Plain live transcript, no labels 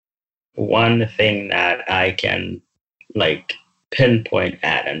one thing that I can like pinpoint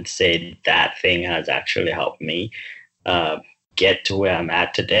at and say that thing has actually helped me uh, get to where I'm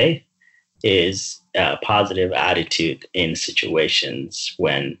at today is a positive attitude in situations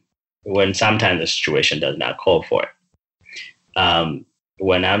when sometimes the situation does not call for it.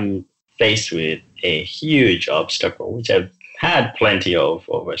 When I'm faced with a huge obstacle, which I've had plenty of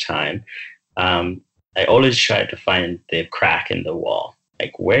over time, I always try to find the crack in the wall.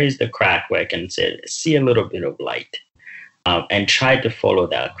 Like, where is the crack where I can see a little bit of light, and try to follow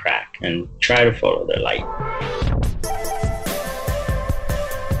that crack and try to follow the light.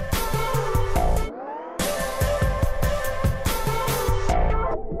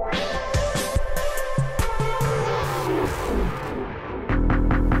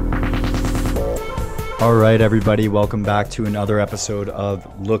 All right, everybody, welcome back to another episode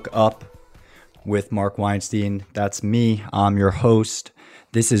of Look Up with Mark Weinstein. That's me. I'm your host.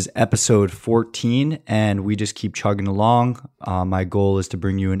 This is episode 14, and we just keep chugging along. My goal is to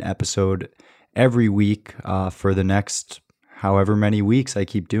bring you an episode every week for the next however many weeks I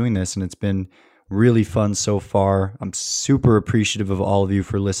keep doing this, and it's been really fun so far. I'm super appreciative of all of you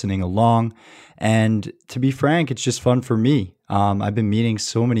for listening along, and to be frank, it's just fun for me. I've been meeting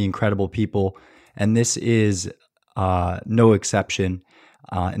so many incredible people, and this is no exception.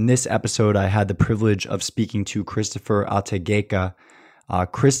 In this episode, I had the privilege of speaking to Christopher Ategeka.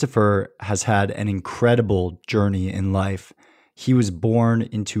 Christopher has had an incredible journey in life. He was born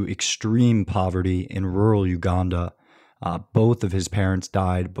into extreme poverty in rural Uganda. Both of his parents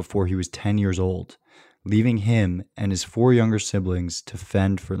died before he was 10 years old, leaving him and his 4 younger siblings to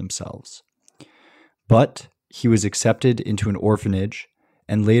fend for themselves. But he was accepted into an orphanage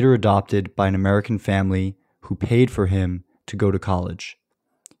and later adopted by an American family who paid for him to go to college.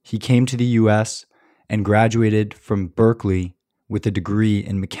 He came to the U.S. and graduated from Berkeley with a degree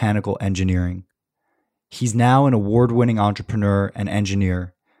in mechanical engineering. He's now an award-winning entrepreneur and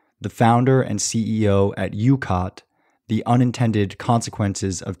engineer, the founder and CEO at UCOT, the Unintended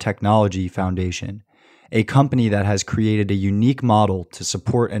Consequences of Technology Foundation, a company that has created a unique model to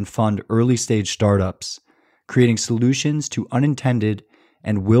support and fund early-stage startups, creating solutions to unintended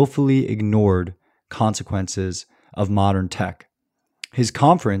and willfully ignored consequences of modern tech. His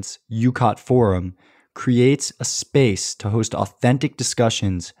conference, UCOT Forum, creates a space to host authentic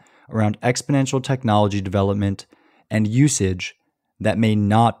discussions around exponential technology development and usage that may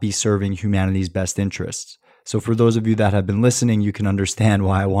not be serving humanity's best interests. So for those of you that have been listening, you can understand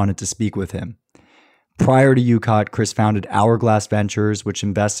why I wanted to speak with him. Prior to UCOT, Chris founded Hourglass Ventures, which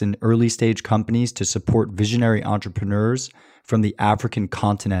invests in early-stage companies to support visionary entrepreneurs from the African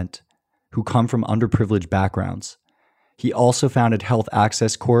continent who come from underprivileged backgrounds. He also founded Health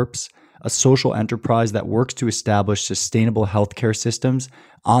Access Corp., a social enterprise that works to establish sustainable healthcare systems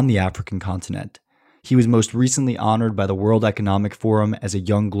on the African continent. He was most recently honored by the World Economic Forum as a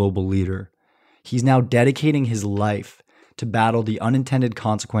young global leader. He's now dedicating his life to battle the unintended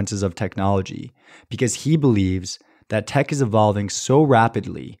consequences of technology because he believes that tech is evolving so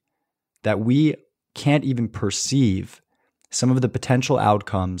rapidly that we can't even perceive some of the potential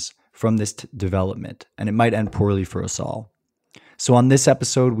outcomes from this development, and it might end poorly for us all. So on this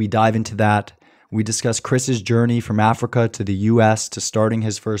episode, we dive into that. We discuss Chris's journey from Africa to the US to starting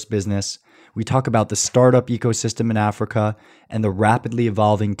his first business. We talk about the startup ecosystem in Africa and the rapidly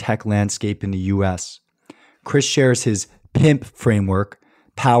evolving tech landscape in the US. Chris shares his PIMP framework,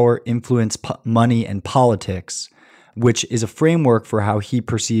 Power, Influence, Money, and Politics, which is a framework for how he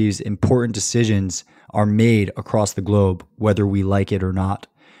perceives important decisions are made across the globe, whether we like it or not.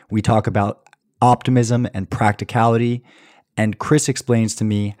 We talk about optimism and practicality, and Chris explains to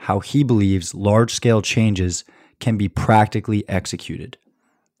me how he believes large-scale changes can be practically executed.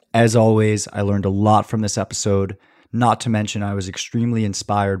 As always, I learned a lot from this episode, not to mention I was extremely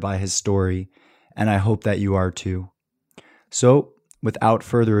inspired by his story, and I hope that you are too. So, without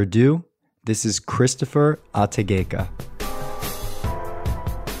further ado, this is Christopher Ategeka.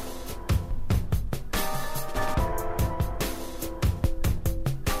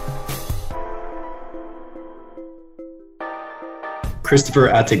 Christopher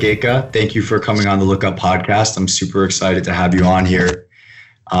Ategeka, thank you for coming on the Look Up podcast. I'm super excited to have you on here.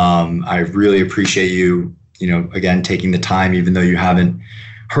 I really appreciate you, again, taking the time, even though you haven't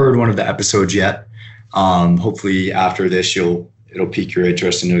heard one of the episodes yet. Hopefully after this, it'll pique your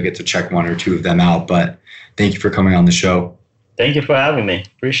interest and you'll get to check one or two of them out. But thank you for coming on the show. Thank you for having me.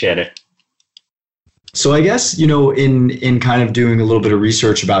 Appreciate it. So I guess, in kind of doing a little bit of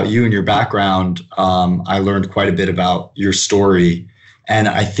research about you and your background, I learned quite a bit about your story. And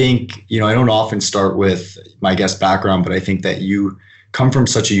I think, I don't often start with my guest background, but I think that you come from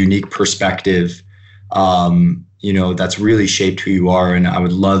such a unique perspective, that's really shaped who you are. And I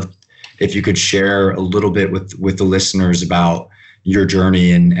would love if you could share a little bit with the listeners about your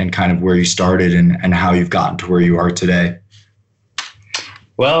journey and kind of where you started and how you've gotten to where you are today.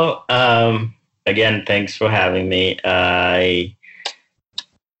 Well, again, thanks for having me.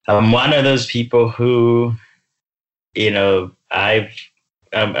 I'm one of those people who, I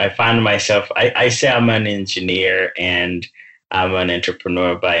find myself, I say I'm an engineer and I'm an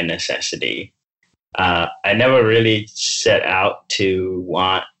entrepreneur by necessity. I never really set out to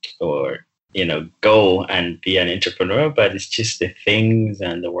want or, go and be an entrepreneur, but it's just the things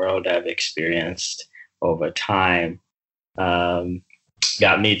and the world I've experienced over time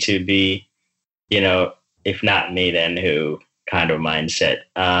got me to be, if not me, then who kind of mindset.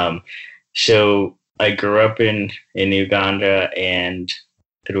 So I grew up in Uganda, and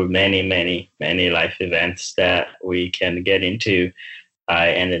through many, many, many life events that we can get into,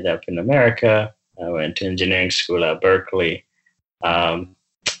 I ended up in America. I went to engineering school at Berkeley.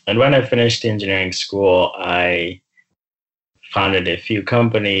 And when I finished engineering school, I founded a few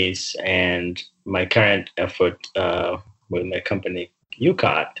companies, and my current effort with my company,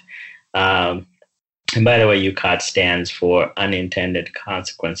 UCOT. And by the way, UCOT stands for Unintended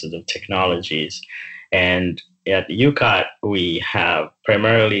Consequences of Technologies. And at UCOT, we have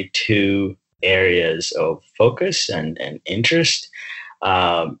primarily two areas of focus and interest.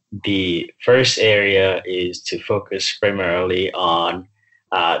 The first area is to focus primarily on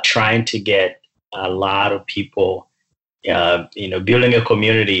trying to get a lot of people, building a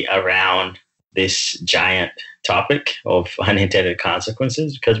community around this giant topic of unintended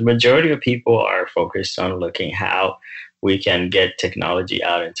consequences, because majority of people are focused on looking how we can get technology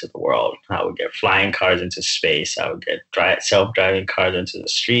out into the world, how we get flying cars into space, how we get self-driving cars into the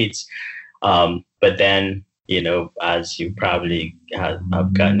streets. But then, as you probably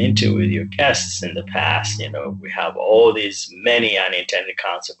have gotten into with your guests in the past, we have all these many unintended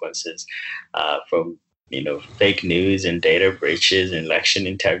consequences from fake news and data breaches, and election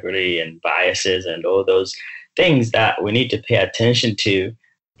integrity and biases and all those things that we need to pay attention to.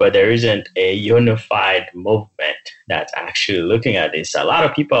 But there isn't a unified movement that's actually looking at this. A lot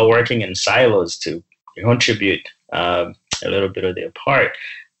of people are working in silos to contribute a little bit of their part.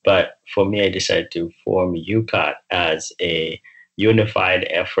 But for me, I decided to form UCOT as a unified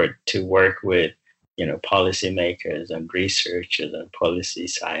effort to work with, policymakers and researchers and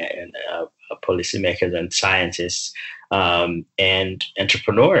policymakers and scientists and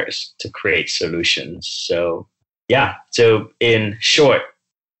entrepreneurs to create solutions. So, yeah. So in short,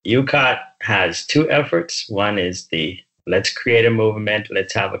 UCOT has two efforts. One is let's create a movement,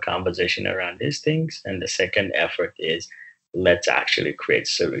 let's have a conversation around these things. And the second effort is let's actually create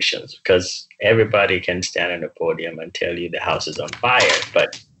solutions, because everybody can stand on a podium and tell you the house is on fire,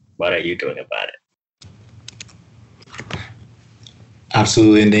 but what are you doing about it?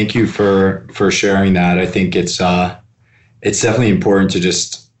 Absolutely. And thank you for sharing that. I think it's definitely important to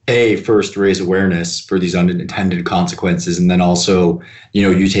just first raise awareness for these unintended consequences. And then also,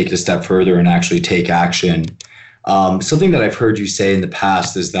 you take it a step further and actually take action. Something that I've heard you say in the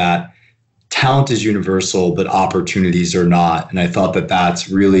past is that talent is universal, but opportunities are not. And I thought that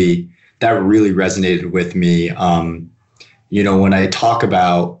really resonated with me. When I talk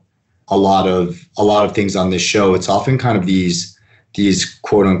about a lot of things on this show, it's often kind of these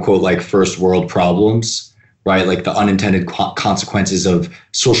quote unquote like first world problems, right? Like the unintended consequences of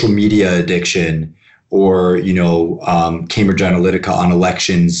social media addiction, or Cambridge Analytica on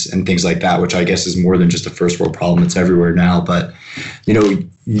elections and things like that, which I guess is more than just a first world problem. It's everywhere now. But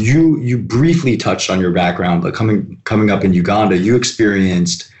you briefly touched on your background, but coming up in Uganda, you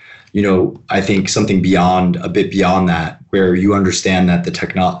experienced I think something a bit beyond that, where you understand that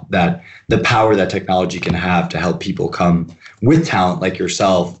that the power that technology can have to help people come with talent like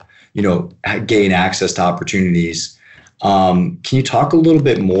yourself, gain access to opportunities. Can you talk a little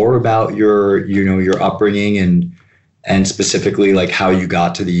bit more about your upbringing and specifically like how you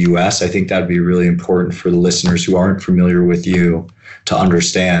got to the US? I think that'd be really important for the listeners who aren't familiar with you to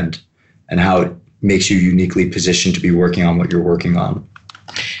understand, and how it makes you uniquely positioned to be working on what you're working on.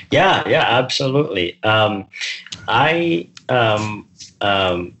 Yeah, absolutely. I'm a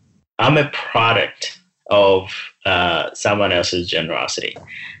product of someone else's generosity,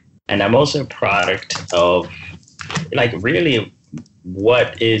 and I'm also a product of like really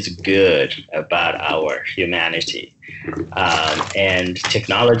what is good about our humanity, and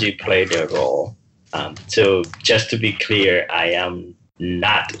technology played a role. So just to be clear, I am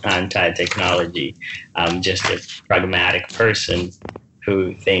not anti-technology. I'm just a pragmatic person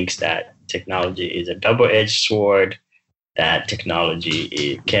who thinks that technology is a double-edged sword. that technology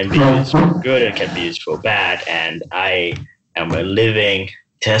it can be used for good, it can be used for bad, and I am a living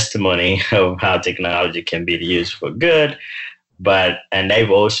testimony of how technology can be used for good. And I've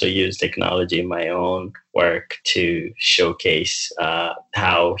also used technology in my own work to showcase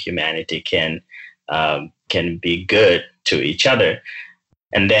how humanity can be good to each other.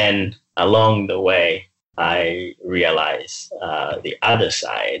 And then along the way, I realized the other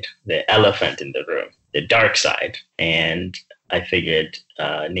side, the elephant in the room, the dark side, and I figured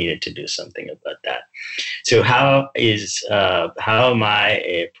needed to do something about that. So how am I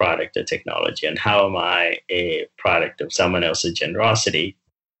a product of technology, and how am I a product of someone else's generosity?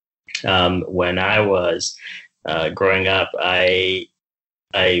 When I was growing up, I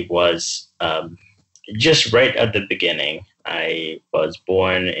was just right at the beginning. I was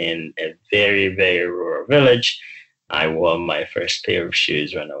born in a very, very rural village. I wore my first pair of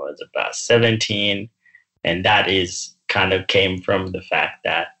shoes when I was about 17. And that is kind of came from the fact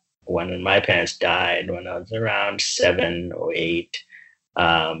that when my parents died, when I was around 7 or 8,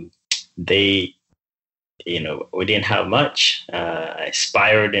 they, we didn't have much. I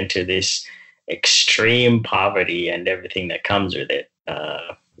spiraled into this extreme poverty and everything that comes with it.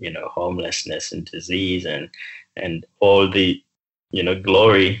 Homelessness and disease and all the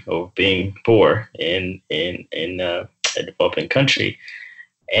glory of being poor in a developing country.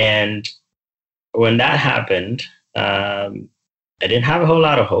 And when that happened, I didn't have a whole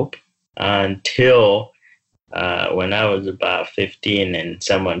lot of hope until when I was about 15, and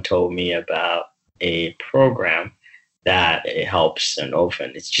someone told me about a program that it helps an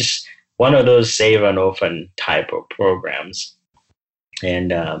orphan. It's just one of those save an orphan type of programs.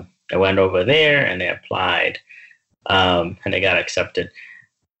 And I went over there and I applied, and I got accepted.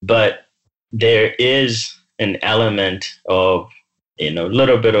 But there is an element of, a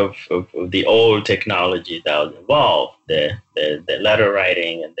little bit of the old technology that was involved, the letter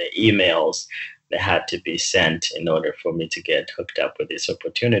writing and the emails that had to be sent in order for me to get hooked up with this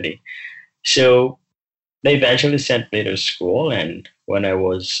opportunity. So they eventually sent me to school, and when I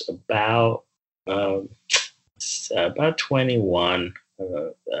was about 21,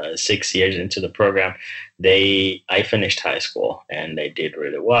 6 years into the program, I finished high school and I did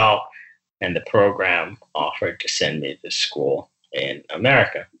really well. And the program offered to send me to school in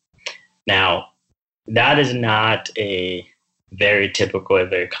America. Now, that is not a very typical, a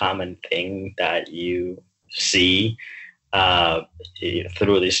very common thing that you see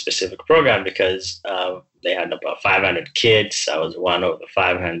through this specific program, because they had about 500 kids. I was one of the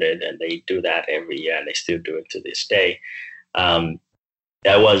 500, and they do that every year, and they still do it to this day. I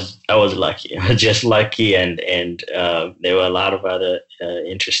was lucky. I was just lucky, and there were a lot of other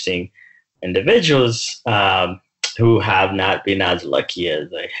interesting individuals who have not been as lucky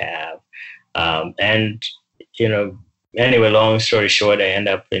as I have. Anyway, long story short, I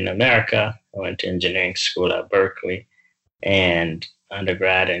ended up in America. I went to engineering school at Berkeley, and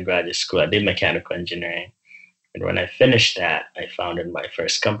undergrad and graduate school, I did mechanical engineering. And when I finished that, I founded my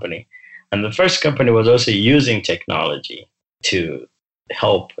first company. And the first company was also using technology to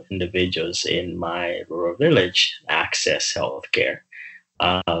help individuals in my rural village access healthcare.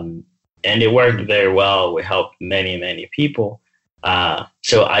 And it worked very well. We helped many, many people.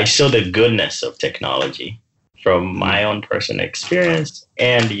 So I saw the goodness of technology from my own personal experience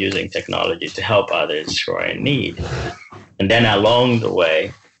and using technology to help others who are in need. And then along the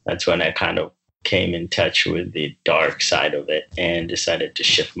way, that's when I kind of came in touch with the dark side of it and decided to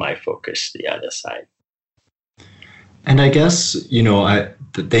shift my focus to the other side. And I guess,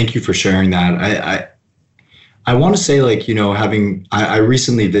 thank you for sharing that. I want to say, I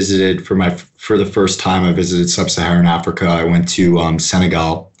recently visited for the first time, I visited sub-Saharan Africa. I went to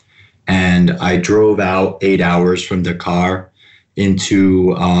Senegal, and I drove out 8 hours from Dakar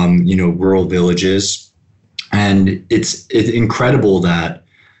into, rural villages. And it's incredible that,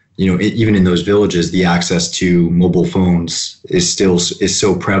 even in those villages, the access to mobile phones is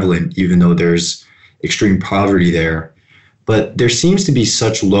so prevalent, even though there's extreme poverty there. But there seems to be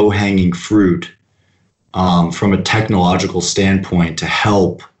such low-hanging fruit from a technological standpoint to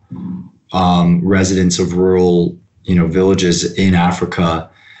help residents of rural, villages in Africa.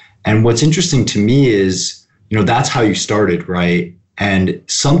 And what's interesting to me is, that's how you started, right? And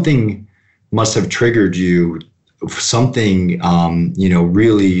something must have triggered you, something,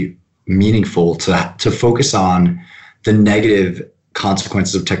 really meaningful to focus on the negative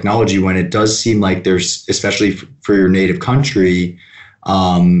consequences of technology, when it does seem like there's, especially for your native country,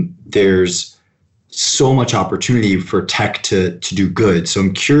 there's so much opportunity for tech to do good. So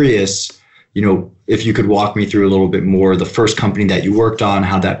I'm curious, if you could walk me through a little bit more, the first company that you worked on,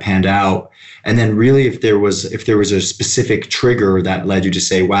 how that panned out, And then really if there was a specific trigger that led you to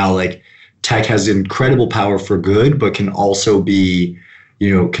say, wow, like tech has incredible power for good, but can also be,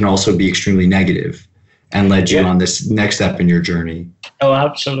 extremely negative, and led you Yeah. on this next step in your journey. Oh,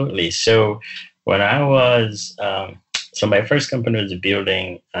 absolutely. So when I was, so my first company was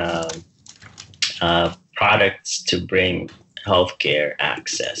building products to bring healthcare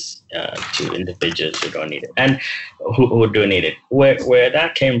access to individuals who don't need it and who do need it. Where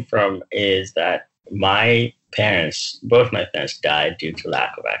that came from is that both my parents died due to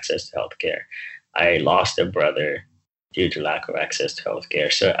lack of access to healthcare. I lost a brother due to lack of access to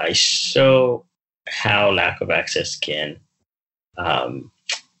healthcare. So I saw how lack of access can um,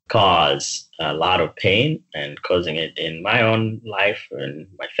 cause a lot of pain and causing it in my own life and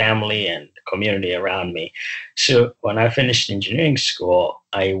my family and the community around me. So when I finished engineering school,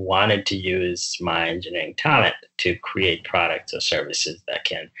 I wanted to use my engineering talent to create products or services that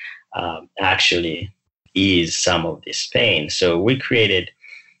can actually ease some of this pain. So we created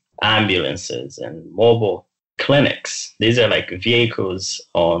ambulances and mobile clinics. These are like vehicles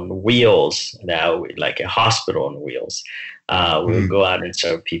on wheels now, like a hospital on wheels. We'll go out and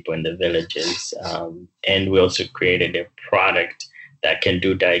serve people in the villages. And we also created a product that can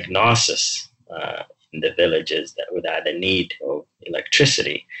do diagnosis in the villages that without the need of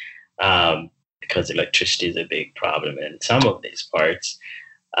electricity, because electricity is a big problem in some of these parts.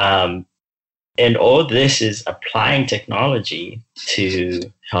 Um, and all this is applying technology to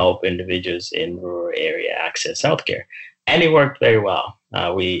help individuals in rural area access healthcare. And it worked very well.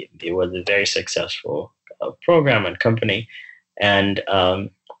 It was a very successful program and company. And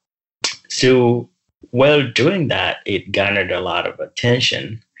so while doing that, it garnered a lot of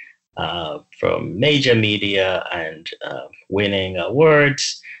attention from major media and winning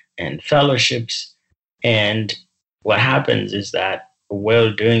awards and fellowships. And what happens is that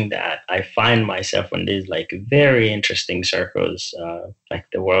while doing that, I find myself in these like very interesting circles, like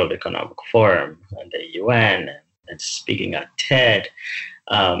the World Economic Forum and the UN, and speaking at TED.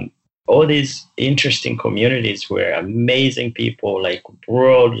 Um, all these interesting communities where amazing people like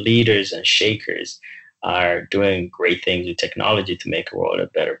world leaders and shakers are doing great things with technology to make the world a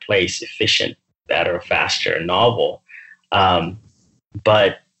better place, efficient, better, faster, novel. Um,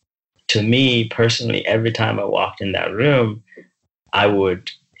 but to me personally, every time I walked in that room, I would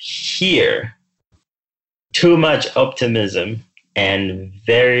hear too much optimism and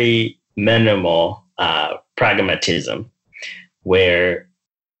very minimal pragmatism, where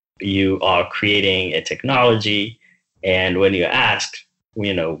you are creating a technology, and when you ask,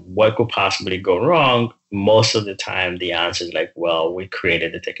 what could possibly go wrong, most of the time the answer is like, well, we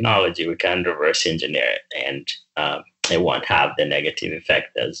created the technology, we can reverse engineer it, and it won't have the negative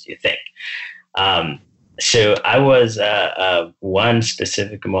effect as you think. So I was one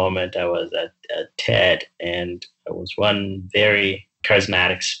specific moment. I was at TED, and it was one very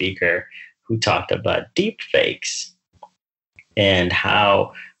charismatic speaker who talked about deep fakes and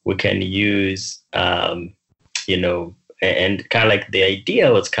how we can use, and kind of like the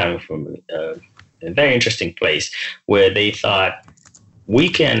idea was coming from a very interesting place where they thought we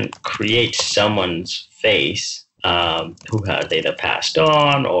can create someone's face who has either passed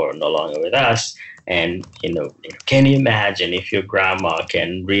on or no longer with us. And, can you imagine if your grandma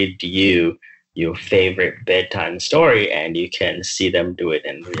can read you your favorite bedtime story, and you can see them do it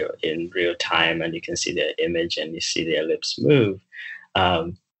in real time, and you can see their image and you see their lips move.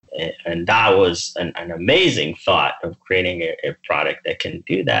 Um, and that was an amazing thought of creating a product that can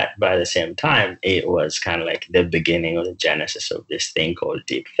do that. But at the same time, it was kind of like the beginning of the genesis of this thing called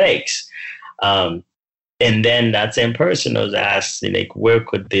deep fakes. And then that same person was asked, like, where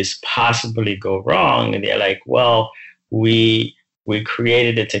could this possibly go wrong? And they're like, well, we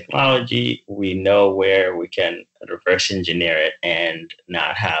created a technology. We know where we can reverse engineer it and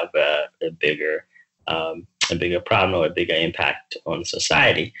not have a bigger problem or a bigger impact on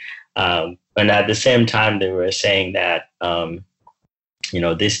society. And at the same time, they were saying that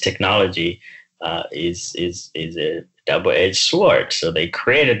this technology is a double-edged sword. So they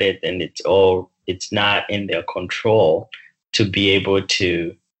created it, and it's not in their control to be able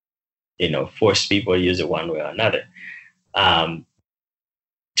to, force people to use it one way or another.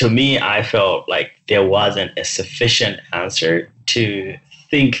 To me, I felt like there wasn't a sufficient answer to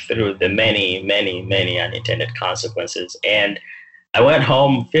think through the many, many, many unintended consequences. And I went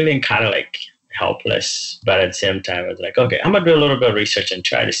home feeling kind of like helpless, but at the same time, I was like, okay, I'm gonna do a little bit of research and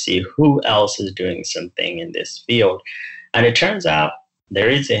try to see who else is doing something in this field. And it turns out there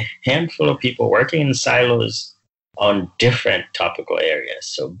is a handful of people working in silos on different topical areas.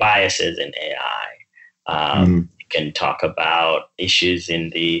 So biases in AI. You can talk about issues in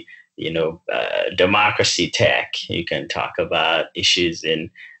the democracy tech. You can talk about issues in,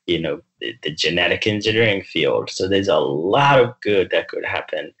 the genetic engineering field. So there's a lot of good that could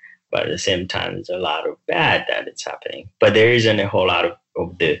happen, but at the same time, there's a lot of bad that it's happening. But there isn't a whole lot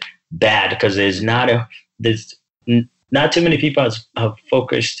of the bad, because there's not too many people have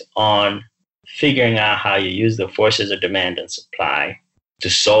focused on figuring out how you use the forces of demand and supply to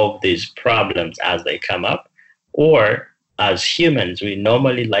solve these problems as they come up. Or as humans, we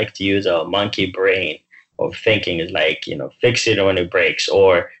normally like to use our monkey brain of thinking is like, fix it when it breaks,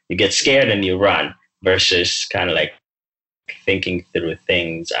 or you get scared and you run, versus kind of like thinking through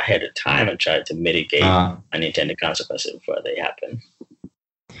things ahead of time and try to mitigate unintended consequences before they happen.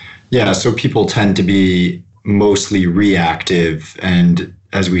 Yeah, so people tend to be mostly reactive, and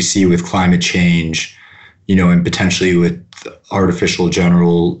as we see with climate change, and potentially with artificial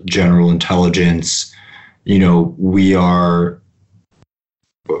general intelligence, we are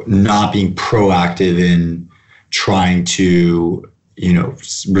not being proactive in trying to,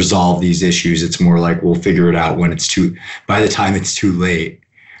 resolve these issues. It's more like we'll figure it out by the time it's too late.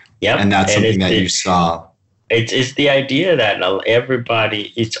 Yep. And that's something that you saw. It's the idea that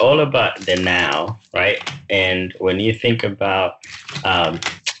everybody, it's all about the now, right? And when you think about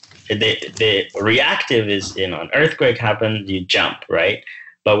the reactive is, an earthquake happens, you jump, right?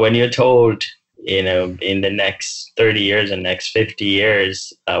 But when you're told, in the next 30 years and next 50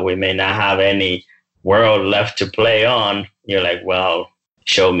 years, we may not have any world left to play on, you're like, well,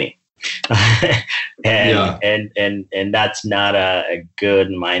 show me. And that's not a good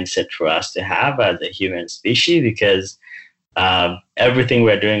mindset for us to have as a human species, because everything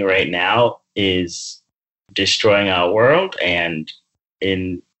we're doing right now is destroying our world, and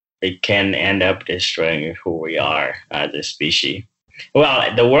it can end up destroying who we are as a species.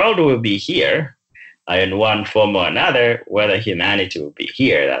 Well, the world will be here in one form or another. Whether humanity will be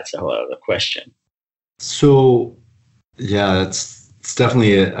here, that's a whole other question. So, yeah, it's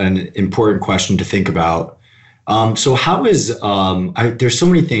definitely an important question to think about. So how is, there's so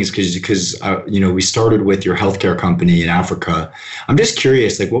many things because we started with your healthcare company in Africa. I'm just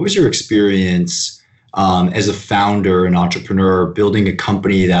curious, like, what was your experience as a founder and entrepreneur building a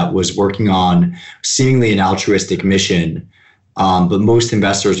company that was working on seemingly an altruistic mission? But most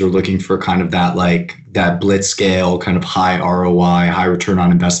investors are looking for kind of that blitz scale, kind of high ROI, high return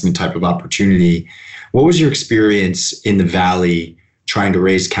on investment type of opportunity. What was your experience in the Valley trying to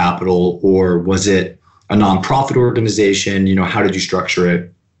raise capital, or was it a nonprofit organization? How did you structure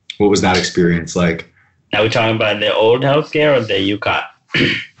it? What was that experience like? Are we talking about the old healthcare or the UCOT?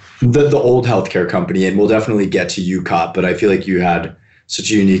 The old healthcare company, and we'll definitely get to UCOT, but I feel like you had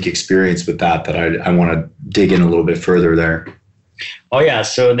such a unique experience with that I want to dig in a little bit further there. Oh yeah,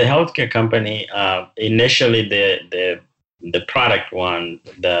 so the healthcare company, initially the product one,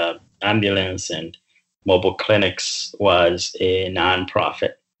 the ambulance and mobile clinics, was a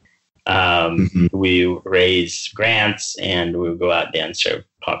nonprofit. We raise grants and we go out there and serve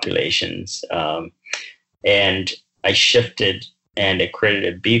populations. And I shifted and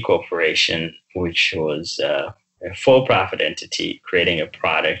accredited B Corporation, which was a for-profit entity creating a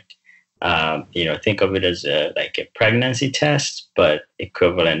product. Think of it as like a pregnancy test, but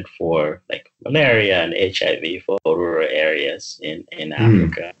equivalent for like malaria and HIV for rural areas in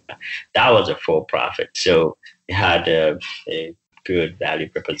Africa. That was a for-profit. So it had a good value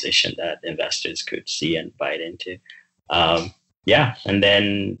proposition that investors could see and bite into. And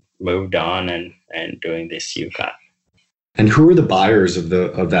then moved on and doing this UCOT. And who were the buyers of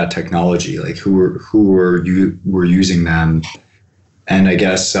that technology? Like who were using them? And I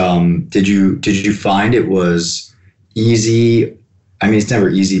guess did you find it was easy? I mean, it's never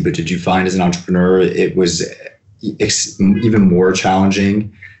easy, but did you find as an entrepreneur it was even more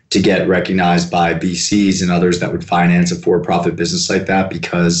challenging to get recognized by VCs and others that would finance a for-profit business like that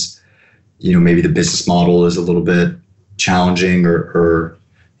because maybe the business model is a little bit challenging, or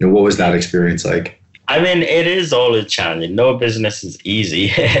what was that experience like? I mean, it is always challenging. No business is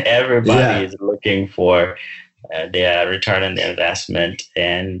easy. Everybody is looking for their return on their investment.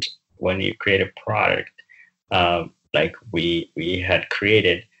 And when you create a product like we had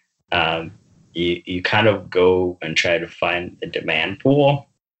created, you kind of go and try to find the demand pool.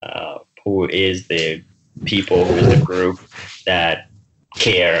 Who is the people, who is the group that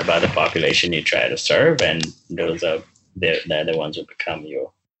care about the population you try to serve, and those are they're the ones who become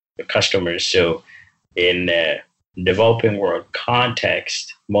your customers. So in the developing world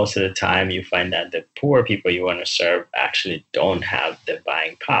context, most of the time you find that the poor people you want to serve actually don't have the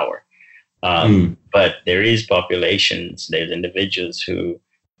buying power. But there is populations, there's individuals who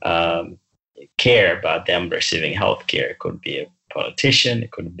care about them receiving healthcare. It could be a politician,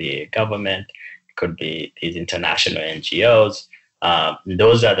 it could be a government, it could be these international NGOs.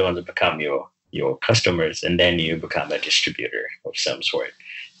 Those are the ones that become your customers, and then you become a distributor of some sort.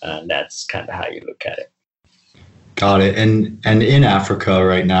 That's kind of how you look at it. Got it. And in Africa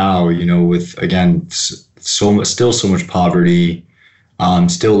right now, with again still so much poverty,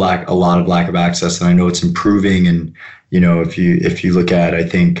 still a lot of lack of access, and I know it's improving. And if you look at, I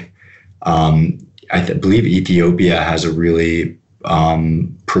think believe Ethiopia has a really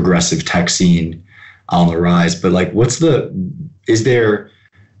progressive tech scene on the rise. But like, is there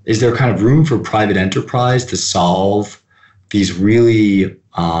kind of room for private enterprise to solve these really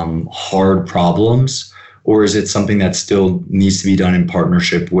hard problems, or is it something that still needs to be done in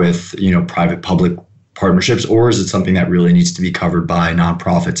partnership with private public partnerships, or is it something that really needs to be covered by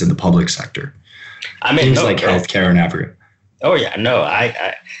nonprofits in the public sector? I mean, things like healthcare in Africa. Oh yeah, no,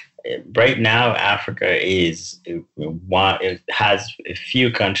 I right now Africa it has a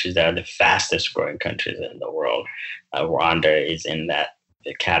few countries that are the fastest growing countries in the world. Rwanda is in that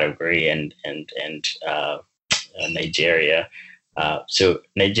category, and Nigeria. So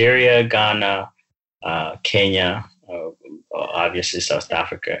Nigeria, Ghana, Kenya, obviously South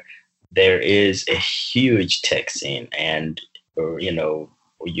Africa. There is a huge tech scene, and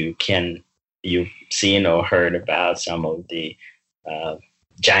you've seen or heard about some of the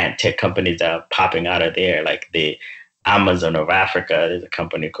giant tech companies that are popping out of there, like the Amazon of Africa. There's a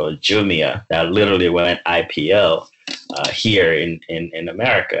company called Jumia that literally went IPO here in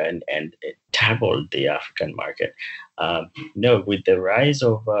America, and it tackled the African market. With the rise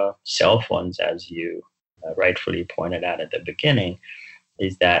of cell phones, as you rightfully pointed out at the beginning,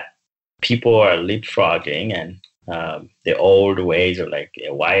 is that people are leapfrogging, and the old ways of like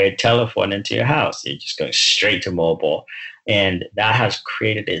a wired telephone into your house. You're just going straight to mobile. And that has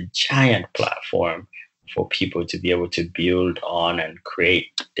created a giant platform for people to be able to build on and create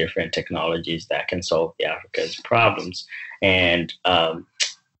different technologies that can solve the Africa's problems. And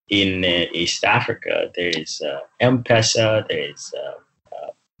in East Africa, there is M-Pesa, there is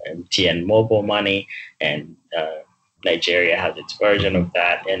MTN mobile money, and Nigeria has its version of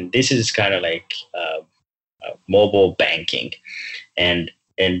that. And this is kind of like mobile banking. And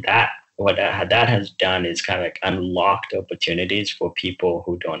that what that has done is kind of like unlocked opportunities for people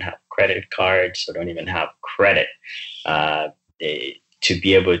who don't have credit cards or don't even have credit to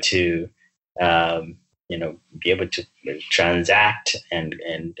be able to transact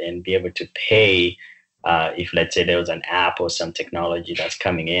and be able to pay. If let's say there was an app or some technology that's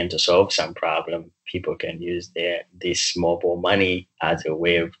coming in to solve some problem, people can use this mobile money as a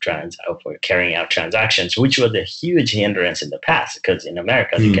way of carrying out transactions, which was a huge hindrance in the past. Because in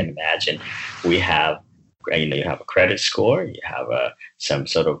America, as you can imagine, we have you have a credit score, you have some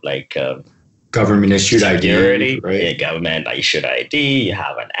sort of like government issued ID, right? A government issued ID. You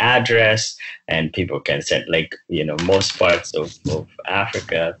have an address, and people can send most parts of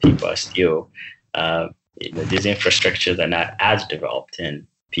Africa, people are still. These infrastructures are not as developed, and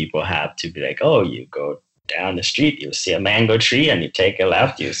people have to be like, oh, you go down the street, you see a mango tree, and you take a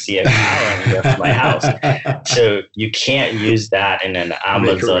left, you see a cow, and that's my house. So you can't use that in an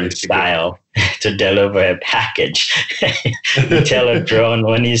Amazon style to deliver a package. You tell a drone,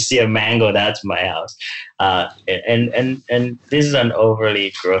 when you see a mango, that's my house. And this is an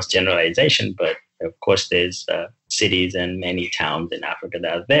overly gross generalization, but of course, there's cities and many towns in Africa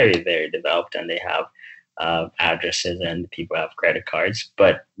that are very, very developed, and they have addresses and people have credit cards.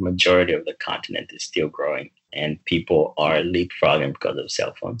 But majority of the continent is still growing, and people are leapfrogging because of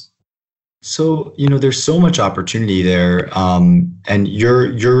cell phones. So there's so much opportunity there, and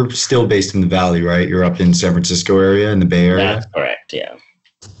you're still based in the Valley, right? You're up in San Francisco area, in the Bay Area. That's correct. Yeah.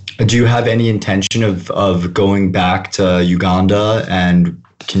 Do you have any intention of going back to Uganda and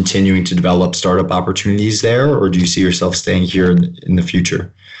continuing to develop startup opportunities there, or do you see yourself staying here in the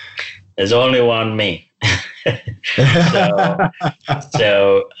future? There's only one me.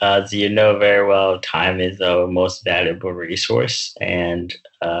 So as you know very well, time is our most valuable resource, and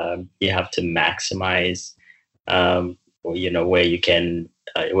you have to maximize where you can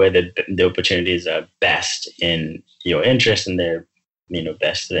where the opportunities are best in your interest, and they're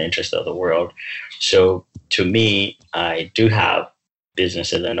best in the interest of the world. So to me, I do have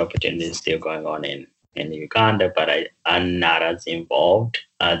businesses and opportunities still going on in Uganda, but I'm not as involved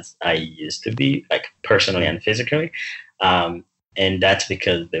as I used to be, like personally and physically. And that's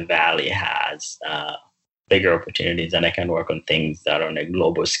because the Valley has bigger opportunities, and I can work on things that are on a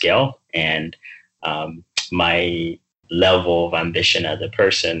global scale. And my level of ambition as a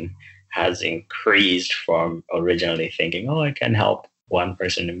person has increased from originally thinking, oh, I can help one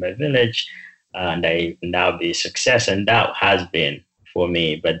person in my village, and that would be success. And that has been for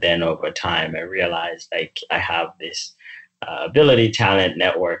me. But then over time, I realized like I have this ability, talent,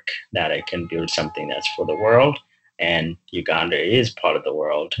 network that I can build something that's for the world. And Uganda is part of the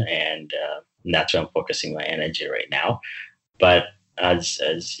world, and that's where I'm focusing my energy right now. But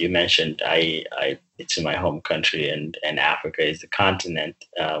as you mentioned, I it's in my home country, and Africa is the continent,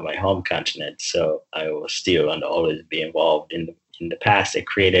 my home continent. So I will still and always be involved. In the past, I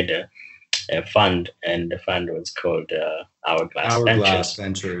created a fund, and the fund was called Hourglass Hourglass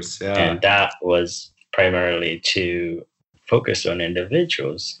Ventures, Ventures. and Yeah. that was primarily to focus on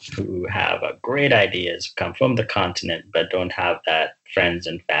individuals who have great ideas, come from the continent, but don't have that friends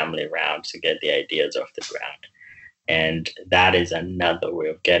and family around to get the ideas off the ground. And that is another way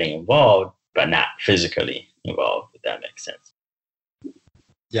of getting involved, but not physically involved, if that makes sense.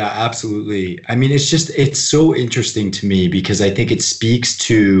 Yeah, absolutely. I mean, it's so interesting to me because I think it speaks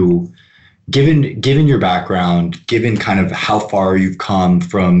to given your background, given kind of how far you've come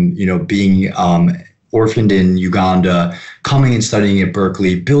from, being orphaned in Uganda, coming and studying at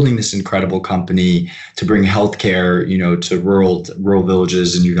Berkeley, building this incredible company to bring healthcare, to rural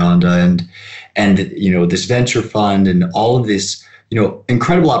villages in Uganda, and this venture fund and all of this,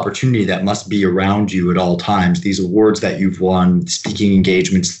 incredible opportunity that must be around you at all times. These awards that you've won, speaking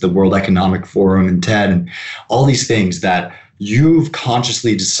engagements to the World Economic Forum and TED, and all these things that you've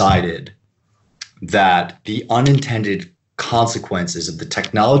consciously decided that the unintended consequences of the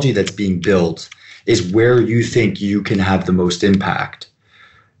technology that's being built is where you think you can have the most impact.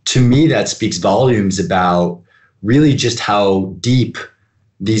 To me, that speaks volumes about really just how deep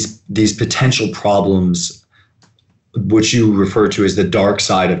these potential problems, which you refer to as the dark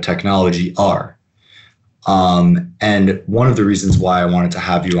side of technology, are. And one of the reasons why I wanted to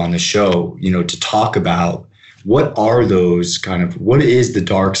have you on the show, to talk about what is the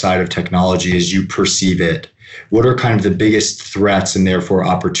dark side of technology as you perceive it? What are kind of the biggest threats and therefore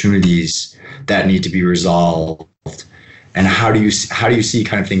opportunities that need to be resolved? And how do you see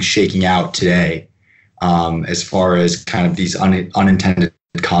kind of things shaking out today, as far as kind of these unintended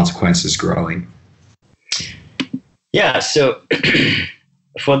consequences growing? Yeah. So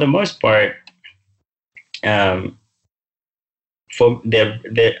for the most part, for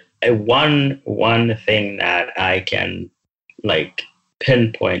the one thing that I can like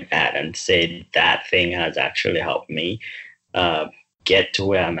pinpoint at and say that thing has actually helped me get to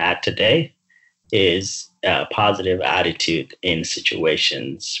where I'm at today is a positive attitude in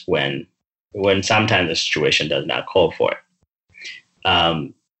situations when sometimes the situation does not call for it.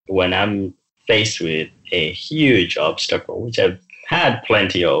 When I'm faced with a huge obstacle, which I've had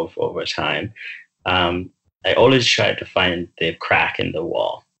plenty of over time, I always try to find the crack in the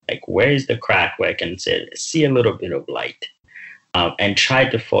wall. Like, where is the crack where I can see a little bit of light, and try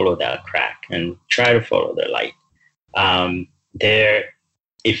to follow that crack and try to follow the light.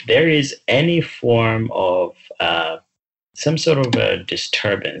 If there is any form of some sort of a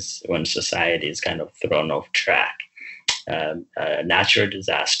disturbance when society is kind of thrown off track, natural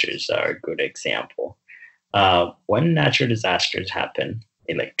disasters are a good example. When natural disasters happen,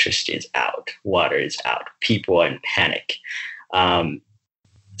 electricity is out, water is out, people are in panic.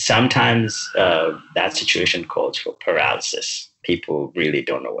 Sometimes that situation calls for paralysis. People really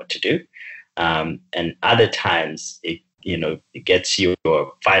don't know what to do. And other times it gets you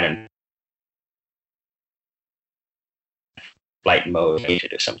fight and flight mode, to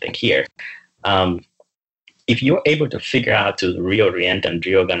do something here. If you're able to figure out to reorient and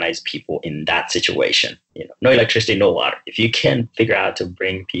reorganize people in that situation, no electricity, no water. If you can figure out to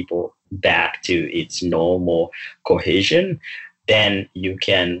bring people back to its normal cohesion, then you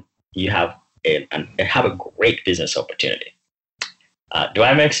have a great business opportunity. Do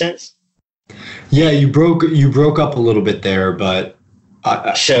I make sense? Yeah, you broke up a little bit there, but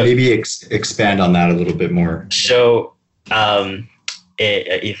maybe expand on that a little bit more. So,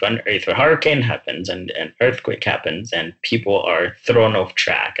 if a hurricane happens and an earthquake happens and people are thrown off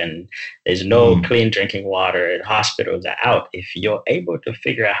track and there's no clean drinking water and hospitals are out, if you're able to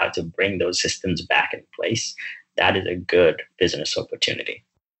figure out how to bring those systems back in place, that is a good business opportunity.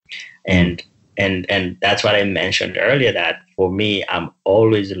 And that's what I mentioned earlier, that for me, I'm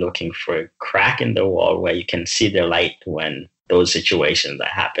always looking for a crack in the wall where you can see the light when those situations are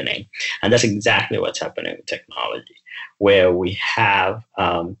happening. And that's exactly what's happening with technology, where we have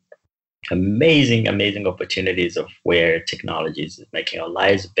amazing opportunities of where technology is making our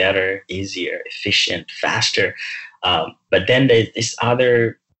lives better, easier, efficient, faster. But then there's this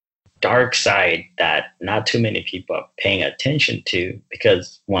other dark side that not too many people are paying attention to,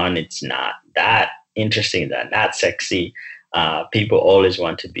 because one, it's not that interesting, that not sexy. People always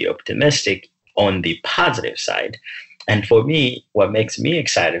want to be optimistic. on the positive side. And for me, what makes me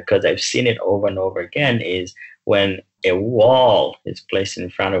excited, because I've seen it over and over again, is when a wall is placed in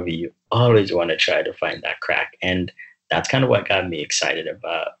front of you, you always want to try to find that crack. And that's kind of what got me excited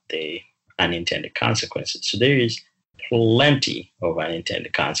about the unintended consequences. So there is plenty of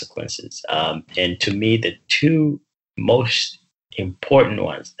unintended consequences. And to me, the two most important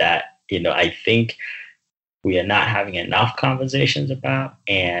ones that, I think we are not having enough conversations about,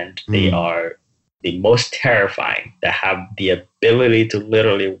 and they are the most terrifying, that have the ability to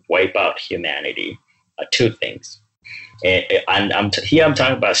literally wipe out humanity, are two things. And I'm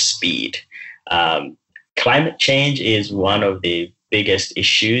talking about speed. Climate change is one of the biggest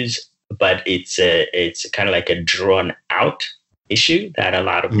issues, but it's kind of like a drawn out issue that a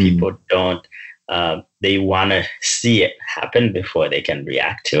lot of people don't. They want to see it happen before they can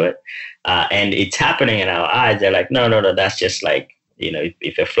react to it, and it's happening in our eyes. They're like, no, that's just like,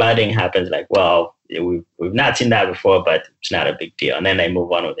 if a flooding happens, like, well, we've not seen that before, but it's not a big deal, and then they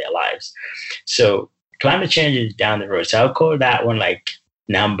move on with their lives. So climate change is down the road. So I'll call that one like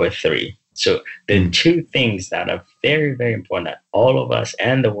number 3. So the two things that are very, very important that all of us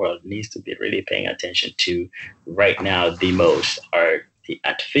and the world needs to be really paying attention to right now the most are the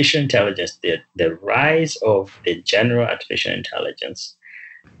artificial intelligence, the rise of the general artificial intelligence.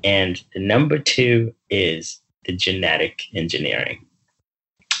 And the number 2 is the genetic engineering.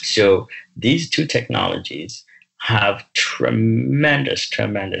 So these two technologies have tremendous,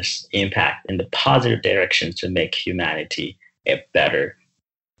 tremendous impact in the positive direction to make humanity a better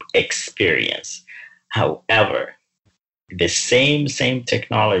experience. However, the same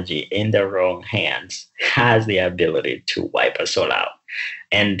technology in the wrong hands has the ability to wipe us all out.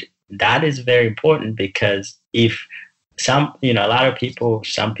 And that is very important, because if some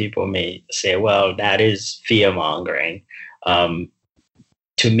people may say, well, that is fear mongering.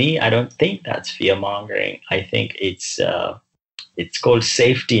 To me, I don't think that's fear mongering. I think it's called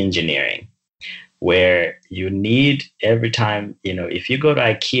safety engineering, where you need, every time, if you go to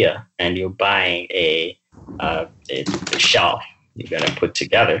IKEA and you're buying a shelf you're going to put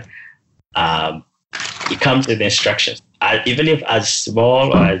together, it comes with instructions. Even if as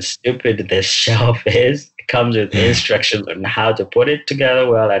small or as stupid this shelf is, it comes with instructions on how to put it together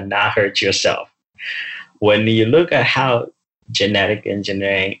well and not hurt yourself. When you look at how genetic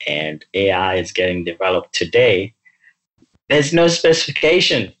engineering and AI is getting developed today, there's no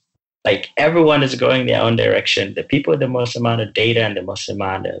specification. Like, everyone is going their own direction. The people with the most amount of data and the most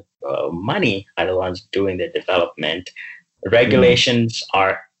amount of money are the ones doing the development. Regulations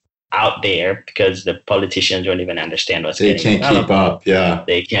are out there because the politicians don't even understand what's getting developed. They can't keep up. Yeah,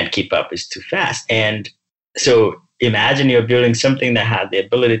 they can't keep up. It's too fast. And so imagine you're building something that has the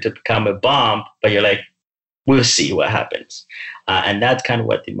ability to become a bomb, but you're like, we'll see what happens. And that's kind of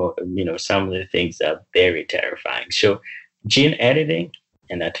what some of the things are very terrifying. So gene editing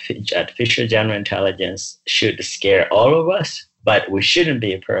and artificial general intelligence should scare all of us, but we shouldn't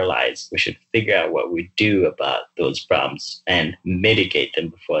be paralyzed. We should figure out what we do about those problems and mitigate them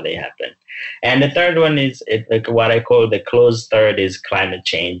before they happen. And the third one is like what I call the close third is climate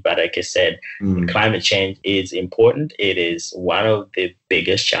change. But like I said, climate change is important. It is one of the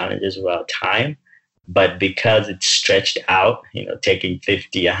biggest challenges of our time. But because it's stretched out, taking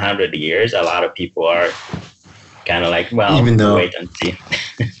 50, 100 years, a lot of people are kind of like, well, wait and see.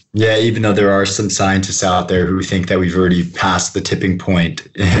 Yeah, even though there are some scientists out there who think that we've already passed the tipping point.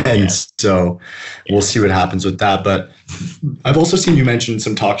 And so we'll see what happens with that. But I've also seen you mention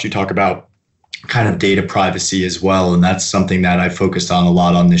some talks, you talk about kind of data privacy as well. And that's something that I focused on a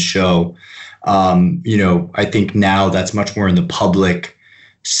lot on this show. I think now that's much more in the public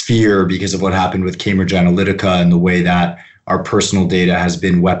sphere because of what happened with Cambridge Analytica and the way that our personal data has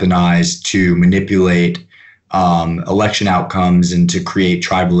been weaponized to manipulate election outcomes and to create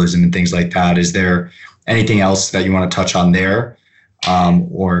tribalism and things like that. Is there anything else that you want to touch on there?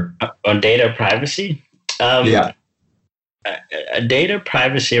 Or on data privacy? Data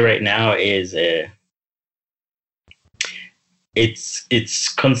privacy right now is it's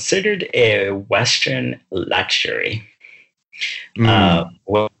considered a Western luxury,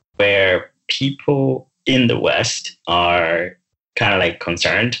 where people in the West are kind of like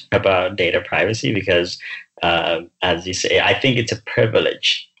concerned about data privacy because, as you say, I think it's a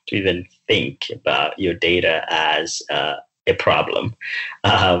privilege to even think about your data as a problem,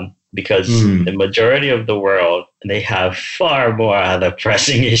 because the majority of the world, they have far more other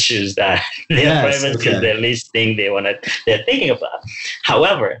pressing issues that their privacy is the least thing they're thinking about.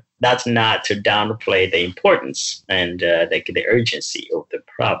 However, that's not to downplay the importance and the urgency of the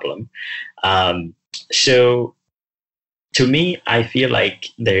problem. So to me, I feel like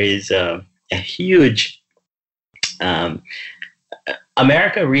there is a huge um,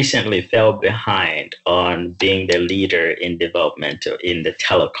 America recently fell behind on being the leader in development in the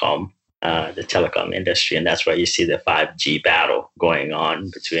telecom industry, and that's why you see the 5G battle going on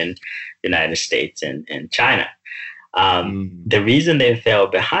between the United States and China. The reason they fell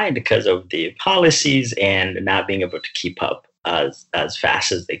behind because of the policies and not being able to keep up as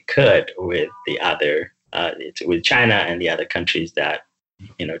fast as they could with the other with China and the other countries that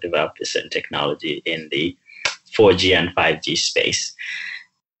developed this technology in the 4G and 5G space.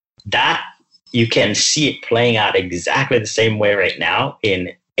 That you can see it playing out exactly the same way right now in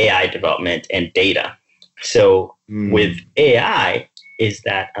AI development and data. So with AI, is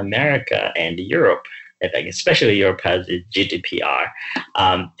that America and Europe, I think especially Europe, has the GDPR,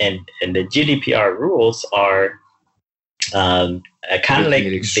 and the GDPR rules are kind of like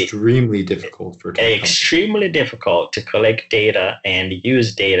extremely difficult to collect data and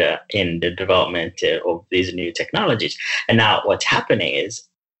use data in the development of these new technologies. And now what's happening is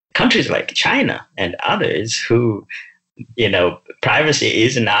countries like China and others who, privacy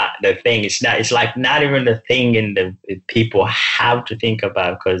is not the thing. It's like not even the thing people have to think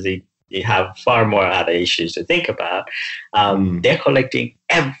about because they have far more other issues to think about. They're collecting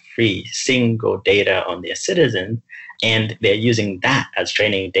every single data on their citizens, and they're using that as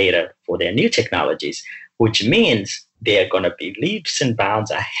training data for their new technologies, which means they're going to be leaps and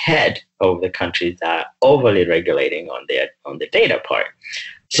bounds ahead of the countries that are overly regulating on the data part.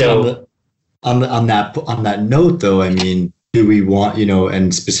 So on that note, though, I mean, do we want,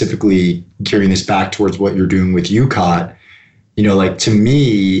 and specifically gearing this back towards what you're doing with UCOT, like to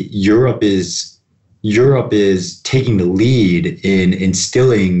me, Europe is taking the lead in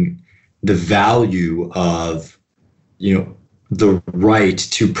instilling the value of, the right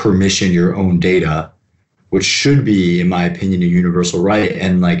to permission your own data, which should be, in my opinion, a universal right.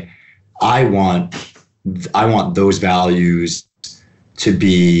 And like, I want those values to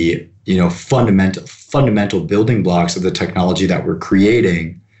be, fundamental building blocks of the technology that we're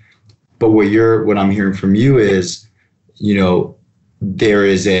creating. But what I'm hearing from you is, there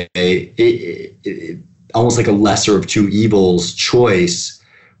is almost like a lesser of two evils choice.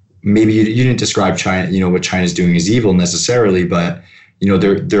 Maybe you didn't describe China, what China's doing as evil necessarily, but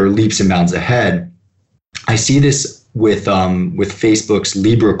they're leaps and bounds ahead. I see this with Facebook's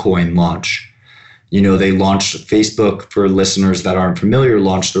Libra coin launch. They launched, Facebook, for listeners that aren't familiar,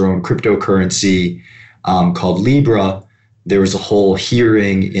 launched their own cryptocurrency called Libra. There was a whole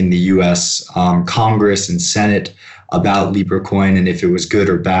hearing in the U.S. Congress and Senate about Libra coin and if it was good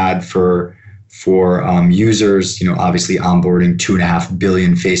or bad for users, obviously onboarding 2.5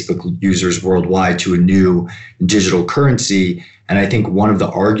 billion Facebook users worldwide to a new digital currency. And I think one of the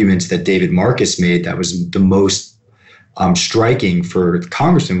arguments that David Marcus made that was the most striking for the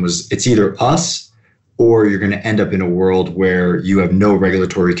congressman was, it's either us or you're going to end up in a world where you have no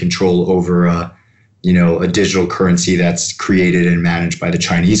regulatory control over a digital currency that's created and managed by the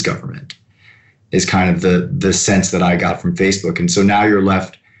Chinese government, is kind of the sense that I got from Facebook. And so now we're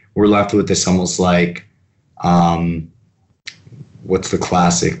left with this almost like, what's the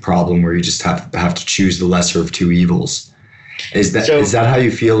classic problem where you just have to choose the lesser of two evils? Is that how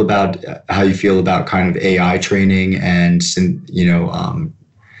you feel about kind of AI training and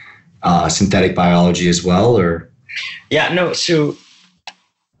synthetic biology as well, or? Yeah, no. So,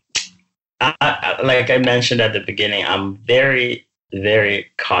 like I mentioned at the beginning, I'm very, very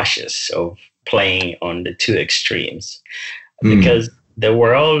cautious of playing on the two extremes because the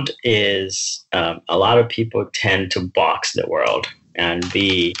world is, a lot of people tend to box the world and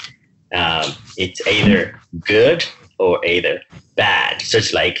it's either good or either bad. So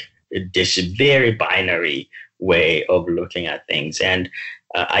it's like this very binary way of looking at things. And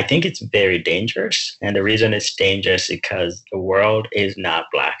I think it's very dangerous. And the reason it's dangerous is because the world is not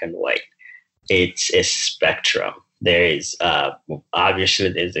black and white. It's a spectrum. There is obviously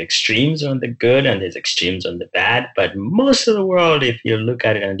there's extremes on the good and there's extremes on the bad, but most of the world, if you look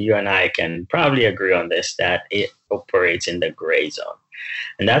at it, and you and I can probably agree on this, that it operates in the gray zone.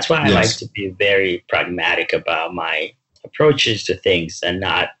 And that's why I like to be very pragmatic about my approaches to things and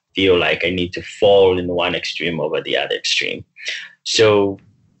not feel like I need to fall in one extreme over the other extreme. So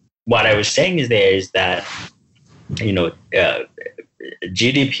what I was saying is that,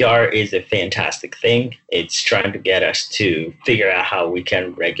 GDPR is a fantastic thing. It's trying to get us to figure out how we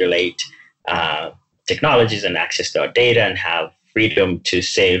can regulate technologies and access to our data and have freedom to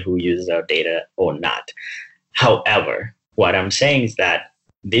say who uses our data or not. However, what I'm saying is that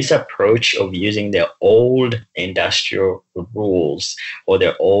this approach of using the old industrial rules or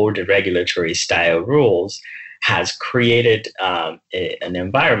the old regulatory style rules has created an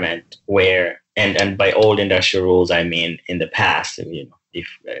environment where, and by old industrial rules, I mean in the past, if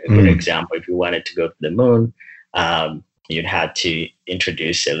a good example, if you wanted to go to the moon, you'd had to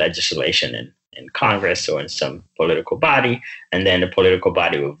introduce a legislation in Congress or in some political body, and then the political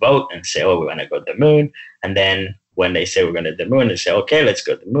body will vote and say, oh, we want to go to the moon. And then when they say we're going to the moon, they say, okay, let's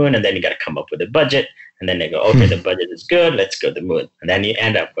go to the moon. And then you got to come up with a budget. And then they go, okay, the budget is good, let's go to the moon. And then you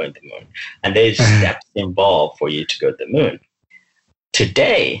end up going to the moon. And there's steps involved for you to go to the moon.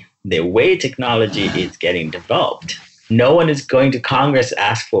 Today, the way technology is getting developed, no one is going to Congress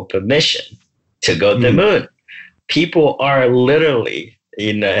ask for permission to go to the moon. People are literally,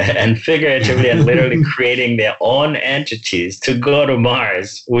 and figuratively and literally creating their own entities to go to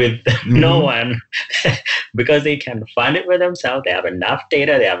Mars with no one because they can fund it for themselves. They have enough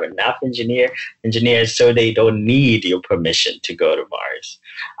data, they have enough engineers, so they don't need your permission to go to Mars.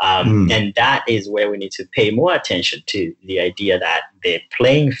 And that is where we need to pay more attention to the idea that the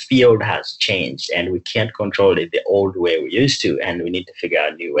playing field has changed and we can't control it the old way we used to, and we need to figure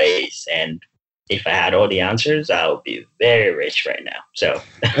out new ways. And if I had all the answers, I would be very rich right now. So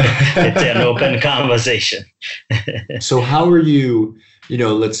it's an open conversation. So how are you,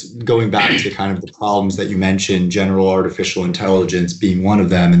 let's going back to kind of the problems that you mentioned, general artificial intelligence being one of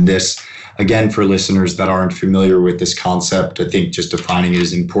them. And this, again, for listeners that aren't familiar with this concept, I think just defining it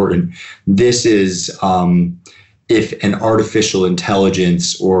is important. This is if an artificial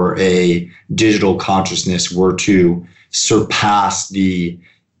intelligence or a digital consciousness were to surpass the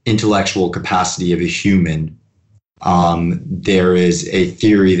intellectual capacity of a human, there is a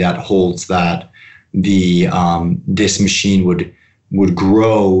theory that holds that this machine would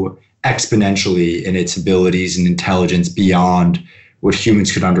grow exponentially in its abilities and intelligence beyond what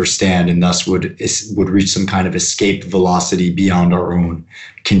humans could understand, and thus would reach some kind of escape velocity beyond our own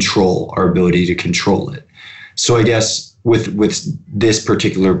control, our ability to control it. So I guess with this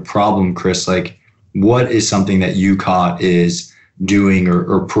particular problem, Chris, like, what is something that UCOT is doing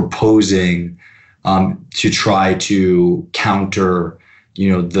or proposing to try to counter,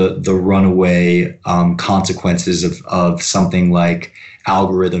 the runaway consequences of something like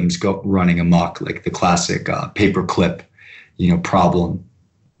algorithms running amok, like the classic paperclip, problem?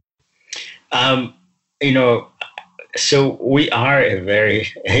 So we are we're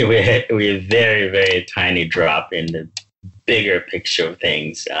a very, very tiny drop in the bigger picture of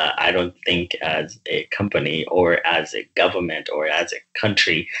things. I don't think as a company or as a government or as a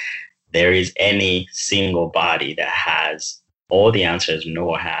country, there is any single body that has all the answers,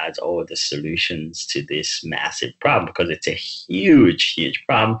 nor has all the solutions to this massive problem, because it's a huge, huge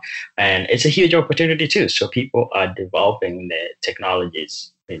problem. And it's a huge opportunity too. So people are developing the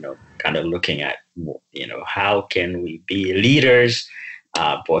technologies, kind of looking at, how can we be leaders,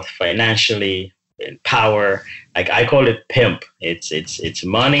 both financially, in power. Like I call it pimp. It's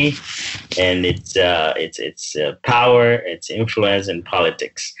money, and it's power, it's influence and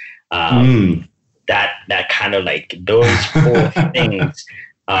politics. That kind of like those four things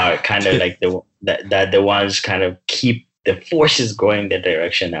are kind of like the ones kind of keep the forces going the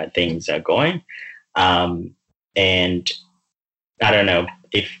direction that things are going. And I don't know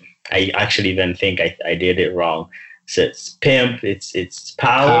if I actually even think I did it wrong. So it's pimp, it's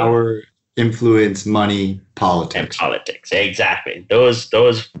power, influence, money, politics. And politics, exactly. Those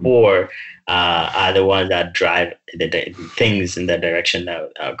four are the ones that drive the things in the direction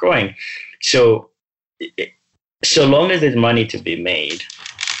that are growing. So long as there's money to be made,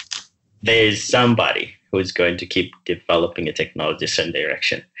 there's somebody who's going to keep developing a technology in a certain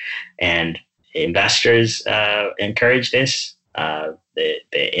direction. And investors encourage this.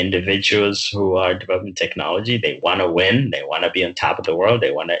 The individuals who are developing technology, they want to win. They want to be on top of the world.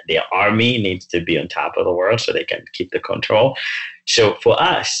 Their army needs to be on top of the world so they can keep the control. So for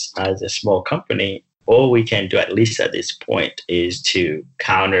us as a small company, all we can do, at least at this point, is to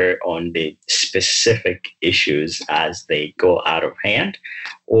counter on the specific issues as they go out of hand,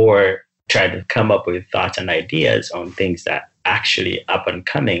 or try to come up with thoughts and ideas on things that actually up and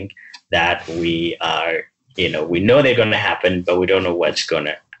coming that we are, we know they're going to happen, but we don't know what's going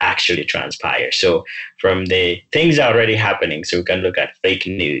to actually transpire. So from the things already happening, so we can look at fake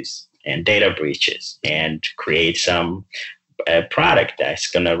news and data breaches and create some product that's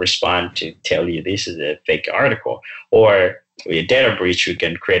going to respond to tell you this is a fake article, or with a data breach, we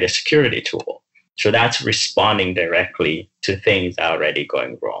can create a security tool. So that's responding directly to things already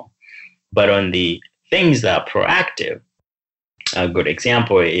going wrong. But on the things that are proactive, a good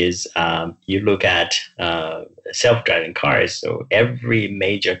example is you look at self-driving cars. So every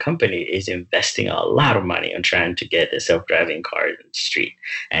major company is investing a lot of money on trying to get a self-driving car in the street.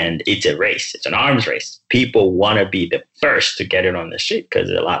 And it's a race. It's an arms race. People want to be the first to get it on the street because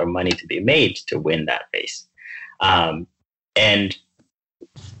there's a lot of money to be made to win that race. And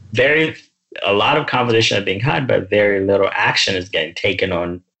a lot of conversation are being had, but very little action is getting taken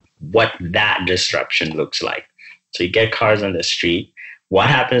on what that disruption looks like. So you get cars on the street. What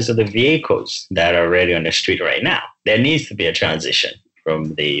happens to the vehicles that are already on the street right now? There needs to be a transition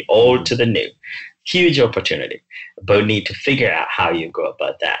from the old to the new. Huge opportunity, but we need to figure out how you go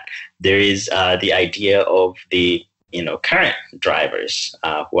about that. There is the idea of the current drivers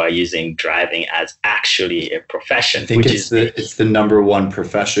who are using driving as actually a profession. I think it's the number one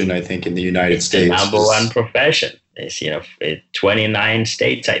profession, I think, in the United States. The number one profession. It's 29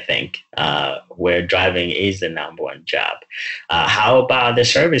 states, I think, where driving is the number one job. How about the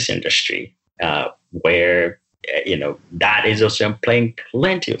service industry, where that is also employing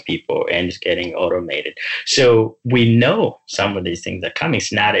plenty of people and it's getting automated. So we know some of these things are coming.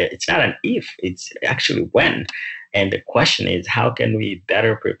 It's not an if, it's actually when. And the question is, how can we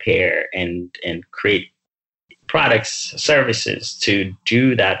better prepare and create products, services to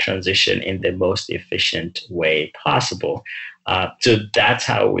do that transition in the most efficient way possible? So that's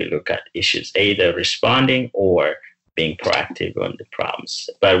how we look at issues, either responding or being proactive on the problems.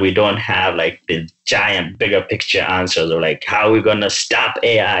 But we don't have like the giant, bigger picture answers, or like how are we going to stop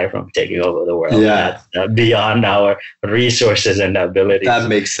AI from taking over the world? Yeah. That's beyond our resources and abilities. That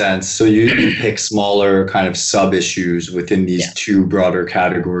makes sense. So you pick smaller kind of sub issues within these two broader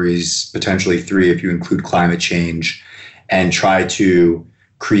categories, potentially three if you include climate change, and try to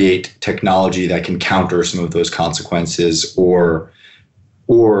create technology that can counter some of those consequences, or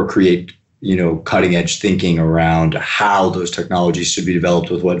create cutting edge thinking around how those technologies should be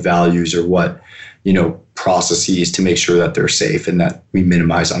developed, with what values or what processes to make sure that they're safe and that we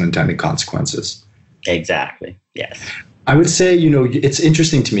minimize unintended consequences. Exactly. Yes. I would say, it's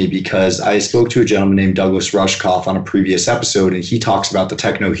interesting to me because I spoke to a gentleman named Douglas Rushkoff on a previous episode, and he talks about the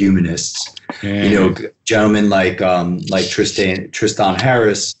techno-humanists. Gentlemen like Tristan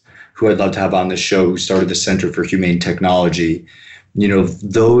Harris, who I'd love to have on this show, who started the Center for Humane Technology.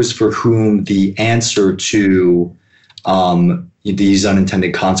 Those for whom the answer to these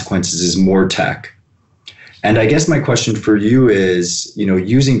unintended consequences is more tech. And I guess my question for you is,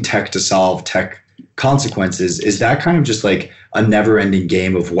 using tech to solve tech consequences, is that kind of just like a never-ending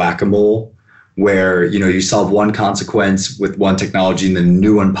game of whack-a-mole, where you solve one consequence with one technology and then a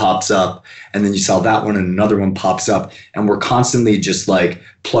new one pops up, and then you solve that one and another one pops up, and we're constantly just like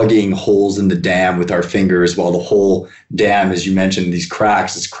plugging holes in the dam with our fingers while the whole dam, as you mentioned, these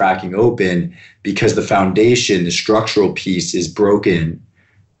cracks, is cracking open because the foundation, the structural piece, is broken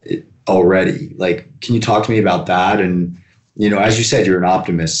already. Like, can you talk to me about that? And as you said, you're an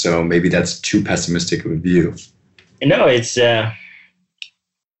optimist, so maybe that's too pessimistic of a view. No, it's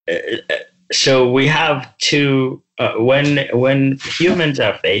so we have to when humans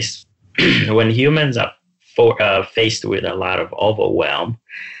are faced faced with a lot of overwhelm,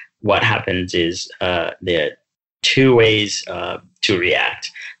 what happens is there are two ways to react.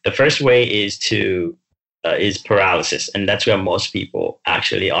 The first way is paralysis, and that's where most people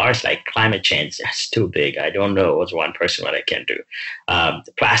actually are. It's like climate change, that's too big. I don't know as one person what I can do.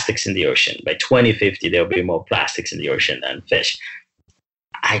 The plastics in the ocean. By 2050, there'll be more plastics in the ocean than fish.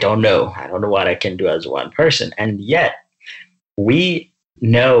 I don't know what I can do as one person. And yet we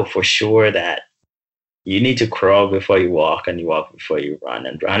know for sure that you need to crawl before you walk, and you walk before you run,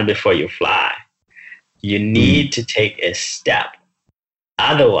 and run before you fly. You need to take a step.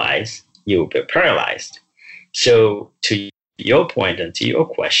 Otherwise, you'll be paralyzed. So to your point and to your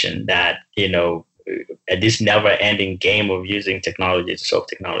question that, this never-ending game of using technology to solve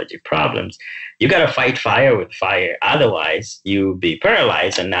technology problems, you got to fight fire with fire. Otherwise, you'll be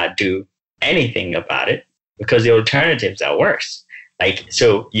paralyzed and not do anything about it, because the alternatives are worse.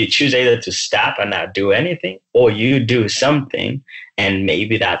 So you choose either to stop and not do anything, or you do something, and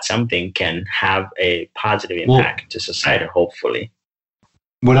maybe that something can have a positive impact to society, hopefully.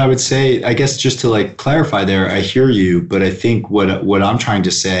 What I would say, I guess, just to clarify there, I hear you, but I think what I'm trying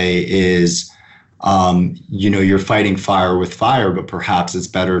to say is, you're fighting fire with fire, but perhaps it's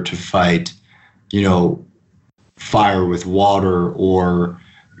better to fight, fire with water, or,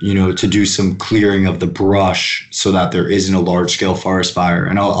 to do some clearing of the brush so that there isn't a large scale forest fire.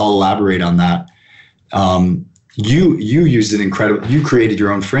 And I'll elaborate on that. you used you created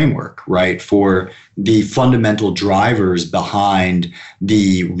your own framework, right, for the fundamental drivers behind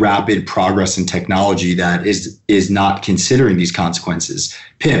the rapid progress in technology that is not considering these consequences.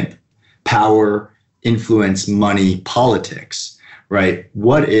 Pimp, power, influence, money, politics, right?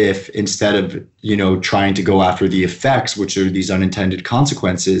 What if instead of, trying to go after the effects, which are these unintended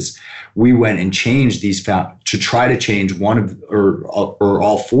consequences, we went and changed these to try to change one of or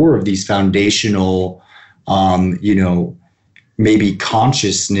all four of these foundational maybe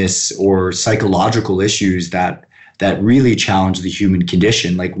consciousness or psychological issues that really challenge the human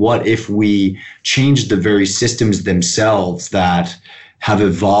condition. Like, what if we changed the very systems themselves that have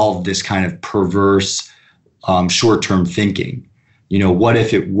evolved this kind of perverse short-term thinking? What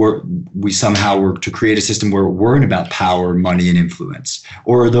if we somehow were to create a system where it weren't about power, money, and influence?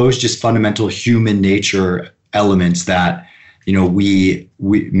 Or are those just fundamental human nature elements that, we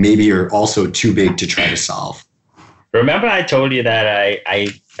maybe are also too big to try to solve? Remember I told you that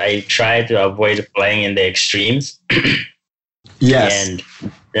I try to avoid playing in the extremes? Yes.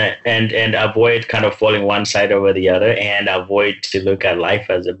 And avoid kind of falling one side over the other, and avoid to look at life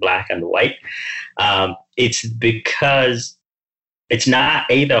as a black and white. It's because it's not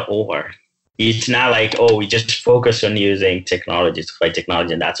either or. It's not like, oh, we just focus on using technology to fight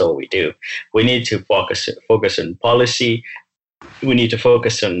technology and that's all we do. We need to focus on policy. We need to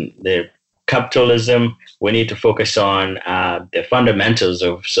focus on the capitalism. We need to focus on the fundamentals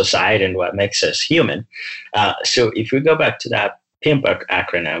of society and what makes us human. So if we go back to that PIMP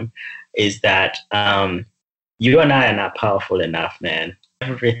acronym, is that you and I are not powerful enough, man.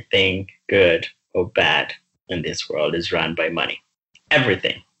 Everything good or bad in this world is run by money.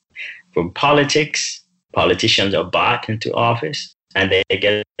 Everything. From politics, politicians are bought into office and they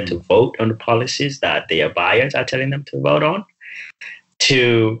get to vote on the policies that their buyers are telling them to vote on,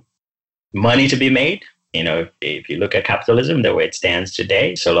 to money to be made. If you look at capitalism, the way it stands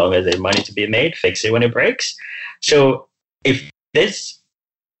today, so long as there's money to be made, fix it when it breaks. So if this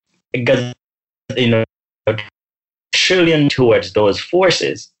goes, trillion towards those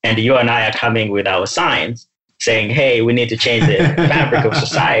forces, and you and I are coming with our signs saying, hey, we need to change the fabric of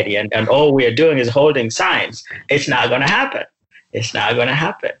society, and all we are doing is holding signs, it's not going to happen. It's not going to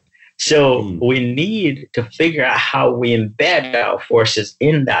happen. So we need to figure out how we embed our forces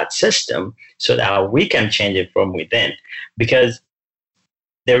in that system so that we can change it from within. Because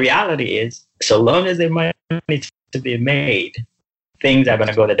the reality is, so long as there's money to be made, things are going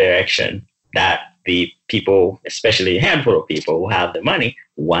to go the direction that the people, especially a handful of people who have the money,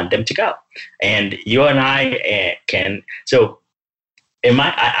 want them to go. And you and I can. So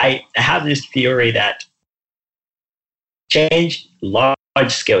I have this theory that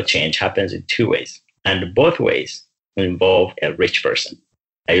large-scale change happens in two ways, and both ways involve a rich person.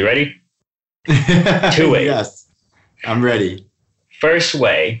 Are you ready? Two ways. Yes, I'm ready. First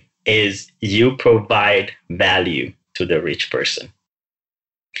way is you provide value to the rich person,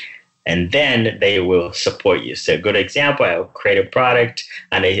 and then they will support you. So a good example, I'll create a product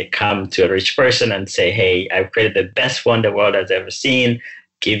and they come to a rich person and say, hey, I've created the best phone the world has ever seen.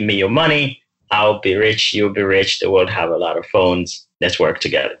 Give me your money. I'll be rich. You'll be rich. The world have a lot of phones. Let's work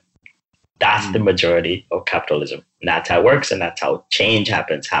together. That's the majority of capitalism. And that's how it works. And that's how change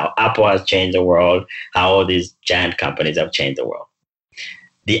happens, how Apple has changed the world, how all these giant companies have changed the world.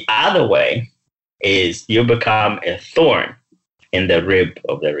 The other way is you become a thorn in the rib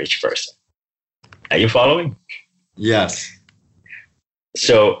of the rich person. Are you following? Yes.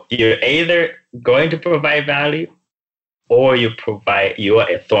 So you're either going to provide value or you are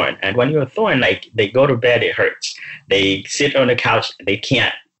a thorn. And when you're a thorn, like they go to bed, it hurts. They sit on the couch, they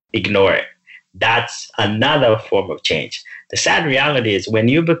can't ignore it. That's another form of change. The sad reality is when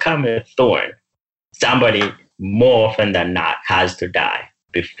you become a thorn, somebody more often than not has to die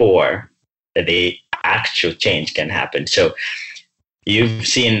before the actual change can happen. So you've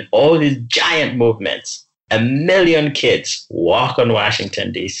seen all these giant movements, 1 million kids walk on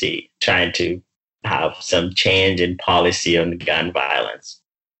Washington, D.C., trying to have some change in policy on gun violence.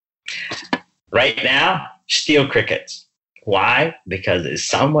 Right now, still crickets. Why? Because there's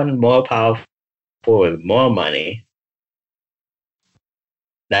someone more powerful with more money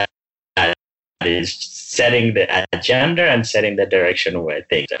that is setting the agenda and setting the direction where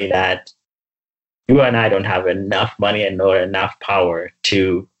things are. That you and I don't have enough money and nor enough power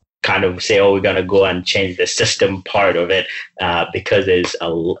to kind of say, oh, we're going to go and change the system part of it, because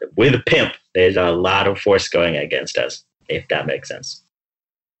with a pimp, there's a lot of force going against us, if that makes sense.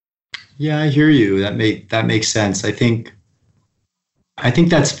 Yeah, I hear you. That makes sense. I think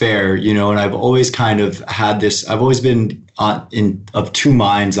that's fair, and I've always kind of had this, I've always been of two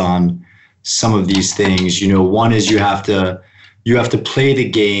minds on some of these things. One is you have to play the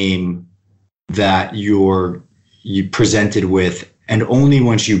game that you presented with, and only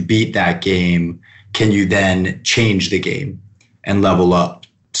once you beat that game can you then change the game and level up.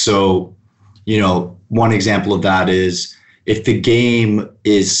 So, one example of that is if the game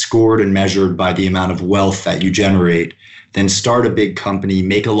is scored and measured by the amount of wealth that you generate, then start a big company,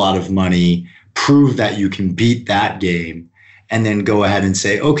 make a lot of money, prove that you can beat that game, and then go ahead and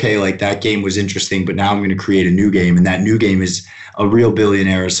say, okay, like that game was interesting, but now I'm going to create a new game. And that new game is a real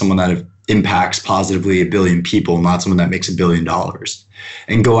billionaire, someone that impacts positively 1 billion people, not someone that makes $1 billion,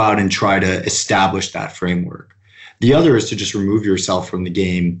 and go out and try to establish that framework. The other is to just remove yourself from the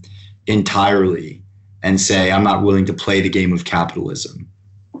game entirely and say, I'm not willing to play the game of capitalism.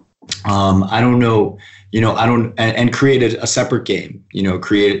 I don't know, and create a separate game,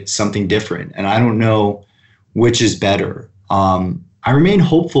 create something different. And I don't know which is better. I remain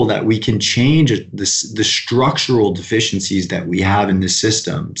hopeful that we can change the structural deficiencies that we have in the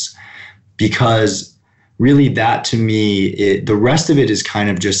systems, because really that to me, the rest of it is kind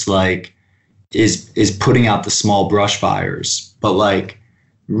of just like, is putting out the small brush fires. But like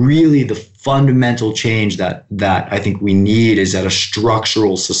really the fundamental change that I think we need is at a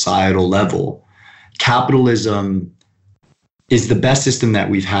structural societal level. Capitalism is the best system that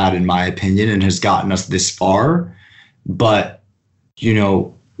we've had, in my opinion, and has gotten us this far. But,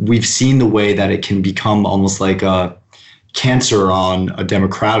 we've seen the way that it can become almost like a cancer on a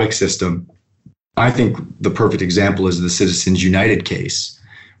democratic system. I think the perfect example is the Citizens United case,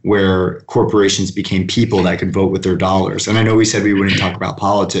 where corporations became people that could vote with their dollars. And I know we said we wouldn't talk about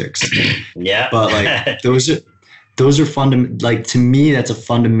politics. Yeah. But like those are to me, that's a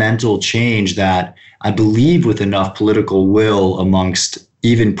fundamental change that I believe with enough political will amongst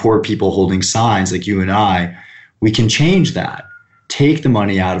even poor people holding signs like you and I, we can change that. Take the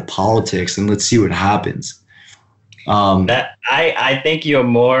money out of politics and let's see what happens. I think you're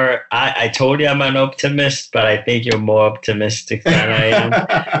more, I told you I'm an optimist, but I think you're more optimistic than I am.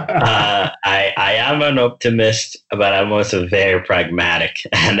 I am an optimist, but I'm also very pragmatic,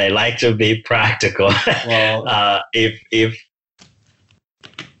 and I like to be practical. Well, if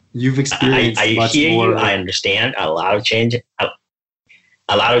you've experienced I much hear more. you, I understand a lot of change.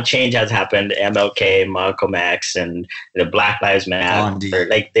 A lot of change has happened. MLK, Malcolm X, and the Black Lives Matter.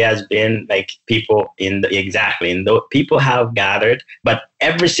 Like there has been like people people have gathered, but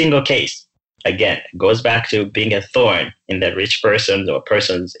every single case, again, goes back to being a thorn in the rich person's or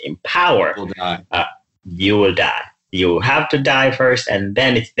persons in power. You will die. You have to die first, and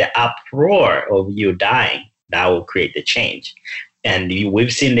then it's the uproar of you dying that will create the change. And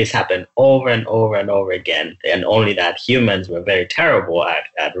we've seen this happen over and over and over again. And only that humans were very terrible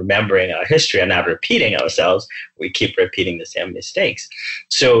at remembering our history and not repeating ourselves. We keep repeating the same mistakes.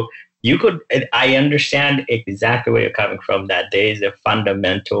 So I understand exactly where you're coming from, that there is a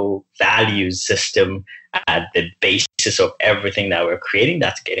fundamental values system at the basis of everything that we're creating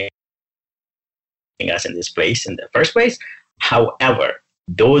that's getting us in this place in the first place. However,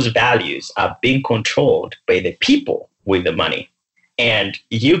 those values are being controlled by the people with the money. And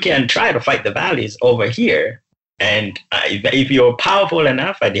you can try to fight the values over here. And if you're powerful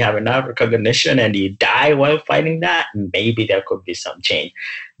enough and you have enough recognition and you die while fighting that, maybe there could be some change.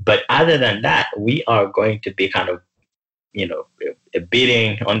 But other than that, we are going to be kind of,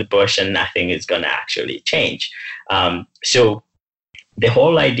 beating on the bush and nothing is going to actually change. So the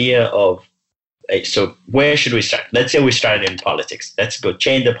whole idea of, so where should we start? Let's say we started in politics. Let's go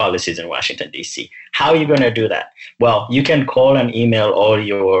change the policies in Washington, D.C. How are you going to do that? Well, you can call and email all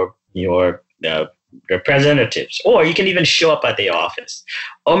your representatives, or you can even show up at the office.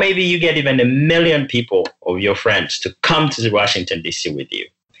 Or maybe you get even 1 million people of your friends to come to Washington, D.C. with you.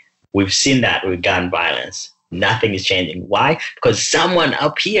 We've seen that with gun violence. Nothing is changing. Why? Because someone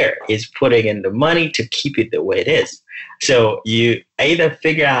up here is putting in the money to keep it the way it is. So you either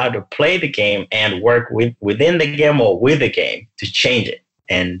figure out how to play the game and work within the game or with the game to change it.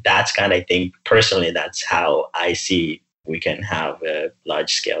 And that's kind of, I think, personally, that's how I see we can have a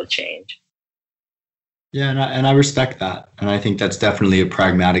large-scale change. Yeah, and I respect that. And I think that's definitely a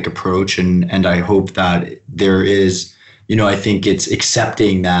pragmatic approach. And I hope that there is, I think it's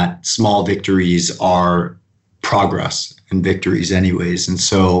accepting that small victories are progress and victories anyways. And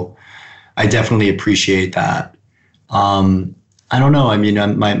so I definitely appreciate that. I don't know. I mean,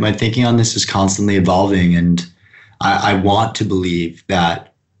 my thinking on this is constantly evolving, and I want to believe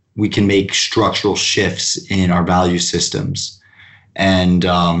that we can make structural shifts in our value systems. And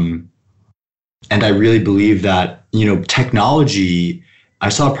I really believe that, technology I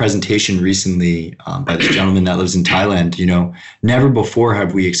saw a presentation recently by this gentleman that lives in Thailand. Never before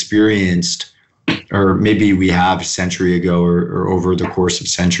have we experienced, or maybe we have a century ago or over the course of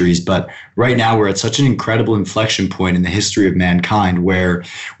centuries, but right now we're at such an incredible inflection point in the history of mankind where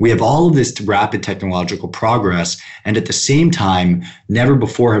we have all of this rapid technological progress, and at the same time, never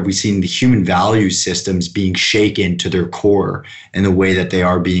before have we seen the human value systems being shaken to their core in the way that they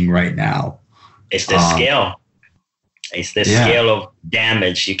are being right now. It's the scale. It's the scale of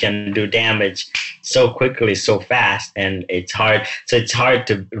damage. You can do damage so quickly, so fast, and it's hard. So it's hard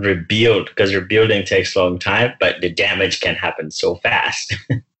to rebuild because rebuilding takes a long time, but the damage can happen so fast.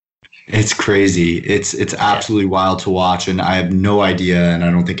 It's crazy. It's absolutely wild to watch, and I have no idea, and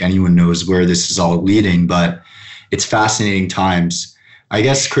I don't think anyone knows where this is all leading, but it's fascinating times. I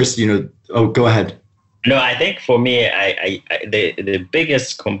guess, Chris, go ahead. No, I think for me, the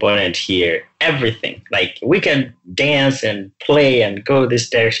biggest component here, everything, like we can dance and play and go this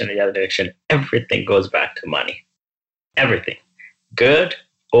direction or the other direction. Everything goes back to money. Everything, good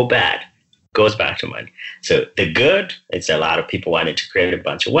or bad, goes back to money. So the good, it's a lot of people wanting to create a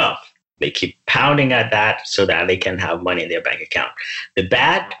bunch of wealth. They keep pounding at that so that they can have money in their bank account. The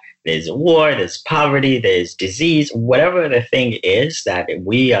bad, there's war, there's poverty, there's disease, whatever the thing is that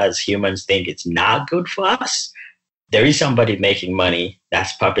we as humans think it's not good for us, there is somebody making money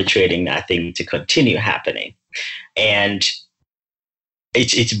that's perpetuating that thing to continue happening. And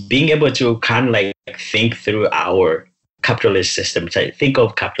it's being able to kind of like think through our capitalist system, think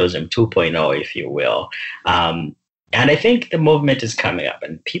of capitalism 2.0, if you will. And I think the movement is coming up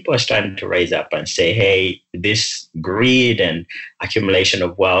and people are starting to raise up and say, hey, this greed and accumulation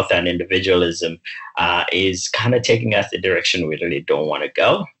of wealth and individualism is kind of taking us the direction we really don't want to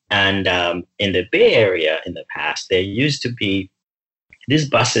go. And in the Bay Area in the past, there used to be these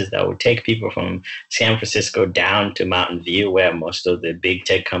buses that would take people from San Francisco down to Mountain View, where most of the big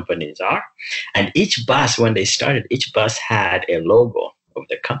tech companies are. And each bus, when they started, each bus had a logo of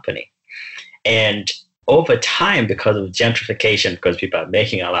the company. And over time, because of gentrification, because people are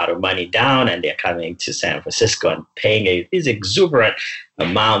making a lot of money down and they're coming to San Francisco and paying these exuberant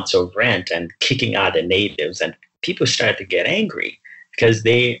amounts of rent and kicking out the natives, and people start to get angry because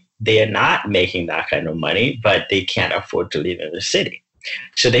they are not making that kind of money, but they can't afford to live in the city.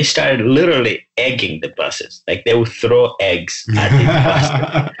 So they started literally egging the buses. Like they would throw eggs at the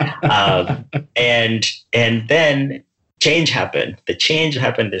buses. And then change happened. The change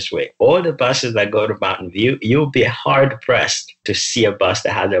happened this way. All the buses that go to Mountain View, you'll be hard pressed to see a bus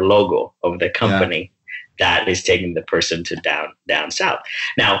that has a logo of the company that is taking the person to down south.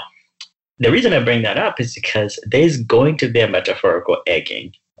 Now, the reason I bring that up is because there's going to be a metaphorical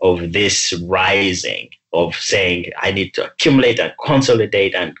egging of this rising of saying, I need to accumulate and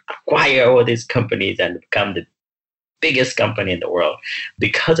consolidate and acquire all these companies and become the biggest company in the world.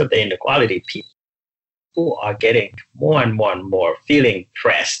 Because of the inequality, people are getting more and more and more feeling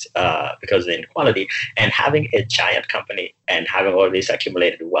pressed because of the inequality, and having a giant company and having all this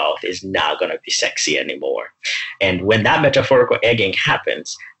accumulated wealth is not going to be sexy anymore. And when that metaphorical egging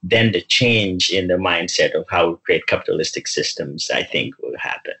happens, then the change in the mindset of how we create capitalistic systems, I think, will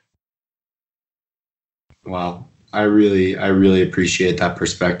happen. Wow. I really appreciate that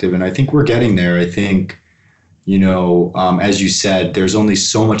perspective. And I think we're getting there. I think, as you said, there's only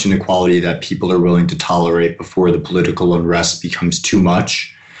so much inequality that people are willing to tolerate before the political unrest becomes too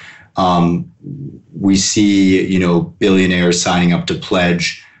much. We see, billionaires signing up to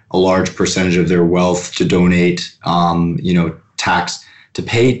pledge a large percentage of their wealth to donate, tax to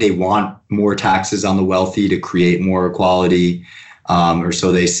pay. They want more taxes on the wealthy to create more equality, or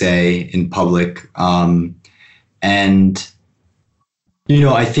so they say in public. I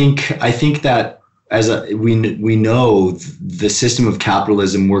think that we know the system of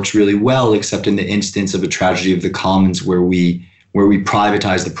capitalism works really well, except in the instance of a tragedy of the commons where we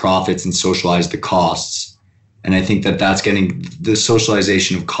privatize the profits and socialize the costs. And I think that that's getting the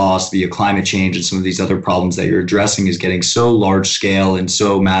socialization of costs via climate change and some of these other problems that you're addressing is getting so large scale and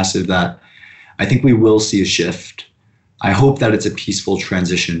so massive that I think we will see a shift. I hope that it's a peaceful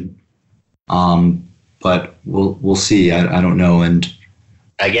transition, but we'll see. I don't know. And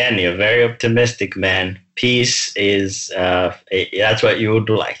again, you're very optimistic, man. Peace is that's what you would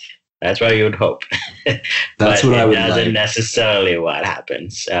like. That's what you would hope. That's what I would like. It doesn't necessarily what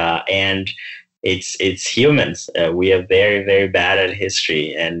happens. And it's humans. We are very, very bad at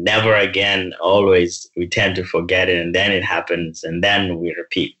history, and never again. Always we tend to forget it, and then it happens, and then we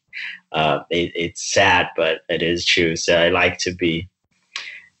repeat. It's sad, but it is true. So I like to be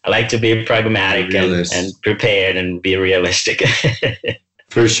pragmatic and prepared and be realistic.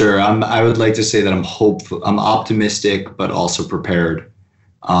 For sure. I would like to say that I'm hopeful. I'm optimistic, but also prepared.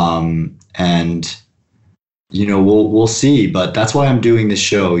 And we'll see, but that's why I'm doing this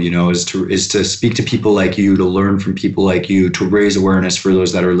show, is to speak to people like you, to learn from people like you, to raise awareness for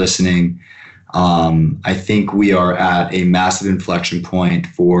those that are listening. I think we are at a massive inflection point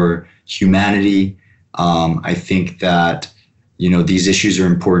for humanity. I think that, these issues are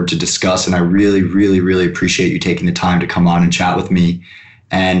important to discuss, and I really, really, really appreciate you taking the time to come on and chat with me.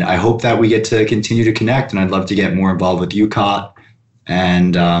 And I hope that we get to continue to connect, and I'd love to get more involved with UCOT.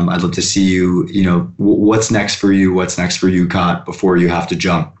 And I'd love to see you, what's next for you? What's next for UCOT before you have to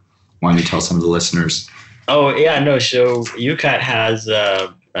jump? Why don't you tell some of the listeners? Oh, yeah, no. So UCOT has,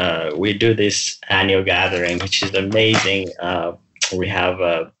 we do this annual gathering, which is amazing. We have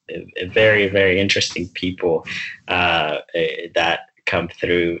a very, very interesting people that come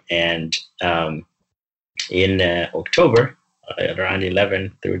through. And in October, around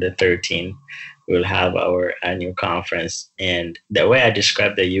 11 through the 13th, we'll have our annual conference. And the way I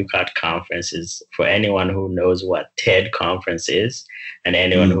describe the UCOT conference is, for anyone who knows what TED conference is, and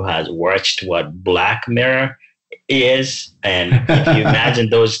anyone who has watched what Black Mirror is, and if you imagine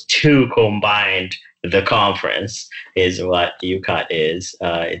those two combined, the conference is what UCOT is.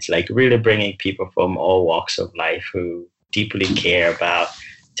 It's like really bringing people from all walks of life who deeply care about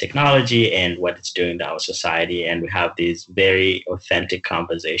technology and what it's doing to our society. And we have these very authentic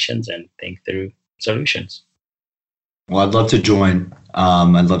conversations and think through solutions. Well, I'd love to join.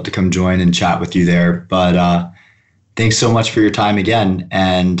 I'd love to come join and chat with you there. But thanks so much for your time again.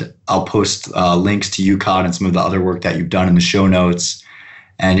 And I'll post links to UCOT and some of the other work that you've done in the show notes.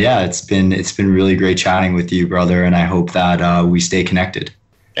 And yeah, it's been really great chatting with you, brother. And I hope that we stay connected.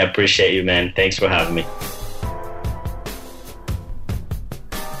 I appreciate you, man. Thanks for having me.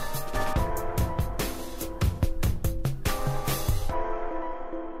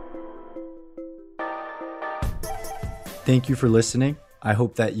 Thank you for listening. I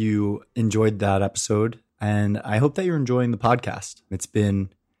hope that you enjoyed that episode, and I hope that you're enjoying the podcast. It's been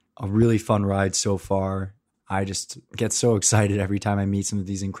a really fun ride so far. I just get so excited every time I meet some of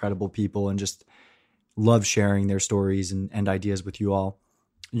these incredible people and just love sharing their stories and ideas with you all.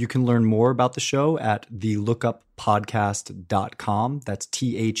 You can learn more about the show at thelookuppodcast.com. That's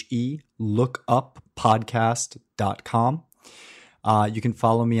THE, lookuppodcast.com. You can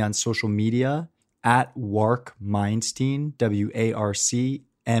follow me on social media at Wark Meinstein,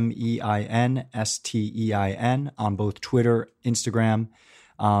 WARCMEINSTEIN, on both Twitter, Instagram,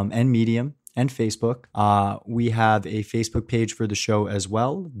 and Medium, and Facebook. We have a Facebook page for the show as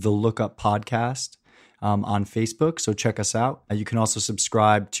well, The Lookup Podcast, on Facebook, so check us out. You can also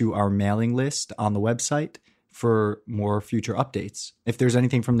subscribe to our mailing list on the website for more future updates. If there's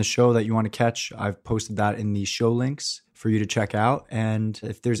anything from the show that you want to catch, I've posted that in the show links for you to check out. And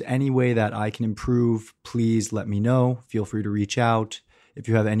if there's any way that I can improve, please let me know. Feel free to reach out. If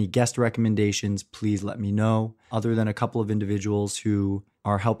you have any guest recommendations, please let me know. Other than a couple of individuals who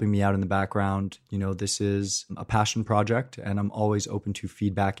are helping me out in the background, this is a passion project, and I'm always open to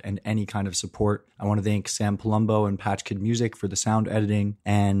feedback and any kind of support. I want to thank Sam Palumbo and Patch Kid Music for the sound editing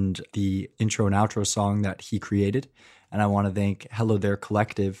and the intro and outro song that he created. And I want to thank Hello There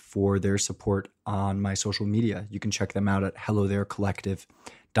Collective for their support on my social media. You can check them out at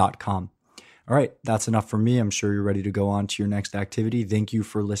hellotherecollective.com. All right, that's enough for me. I'm sure you're ready to go on to your next activity. Thank you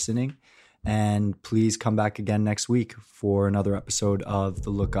for listening. And please come back again next week for another episode of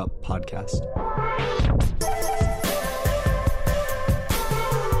the Lookup Podcast.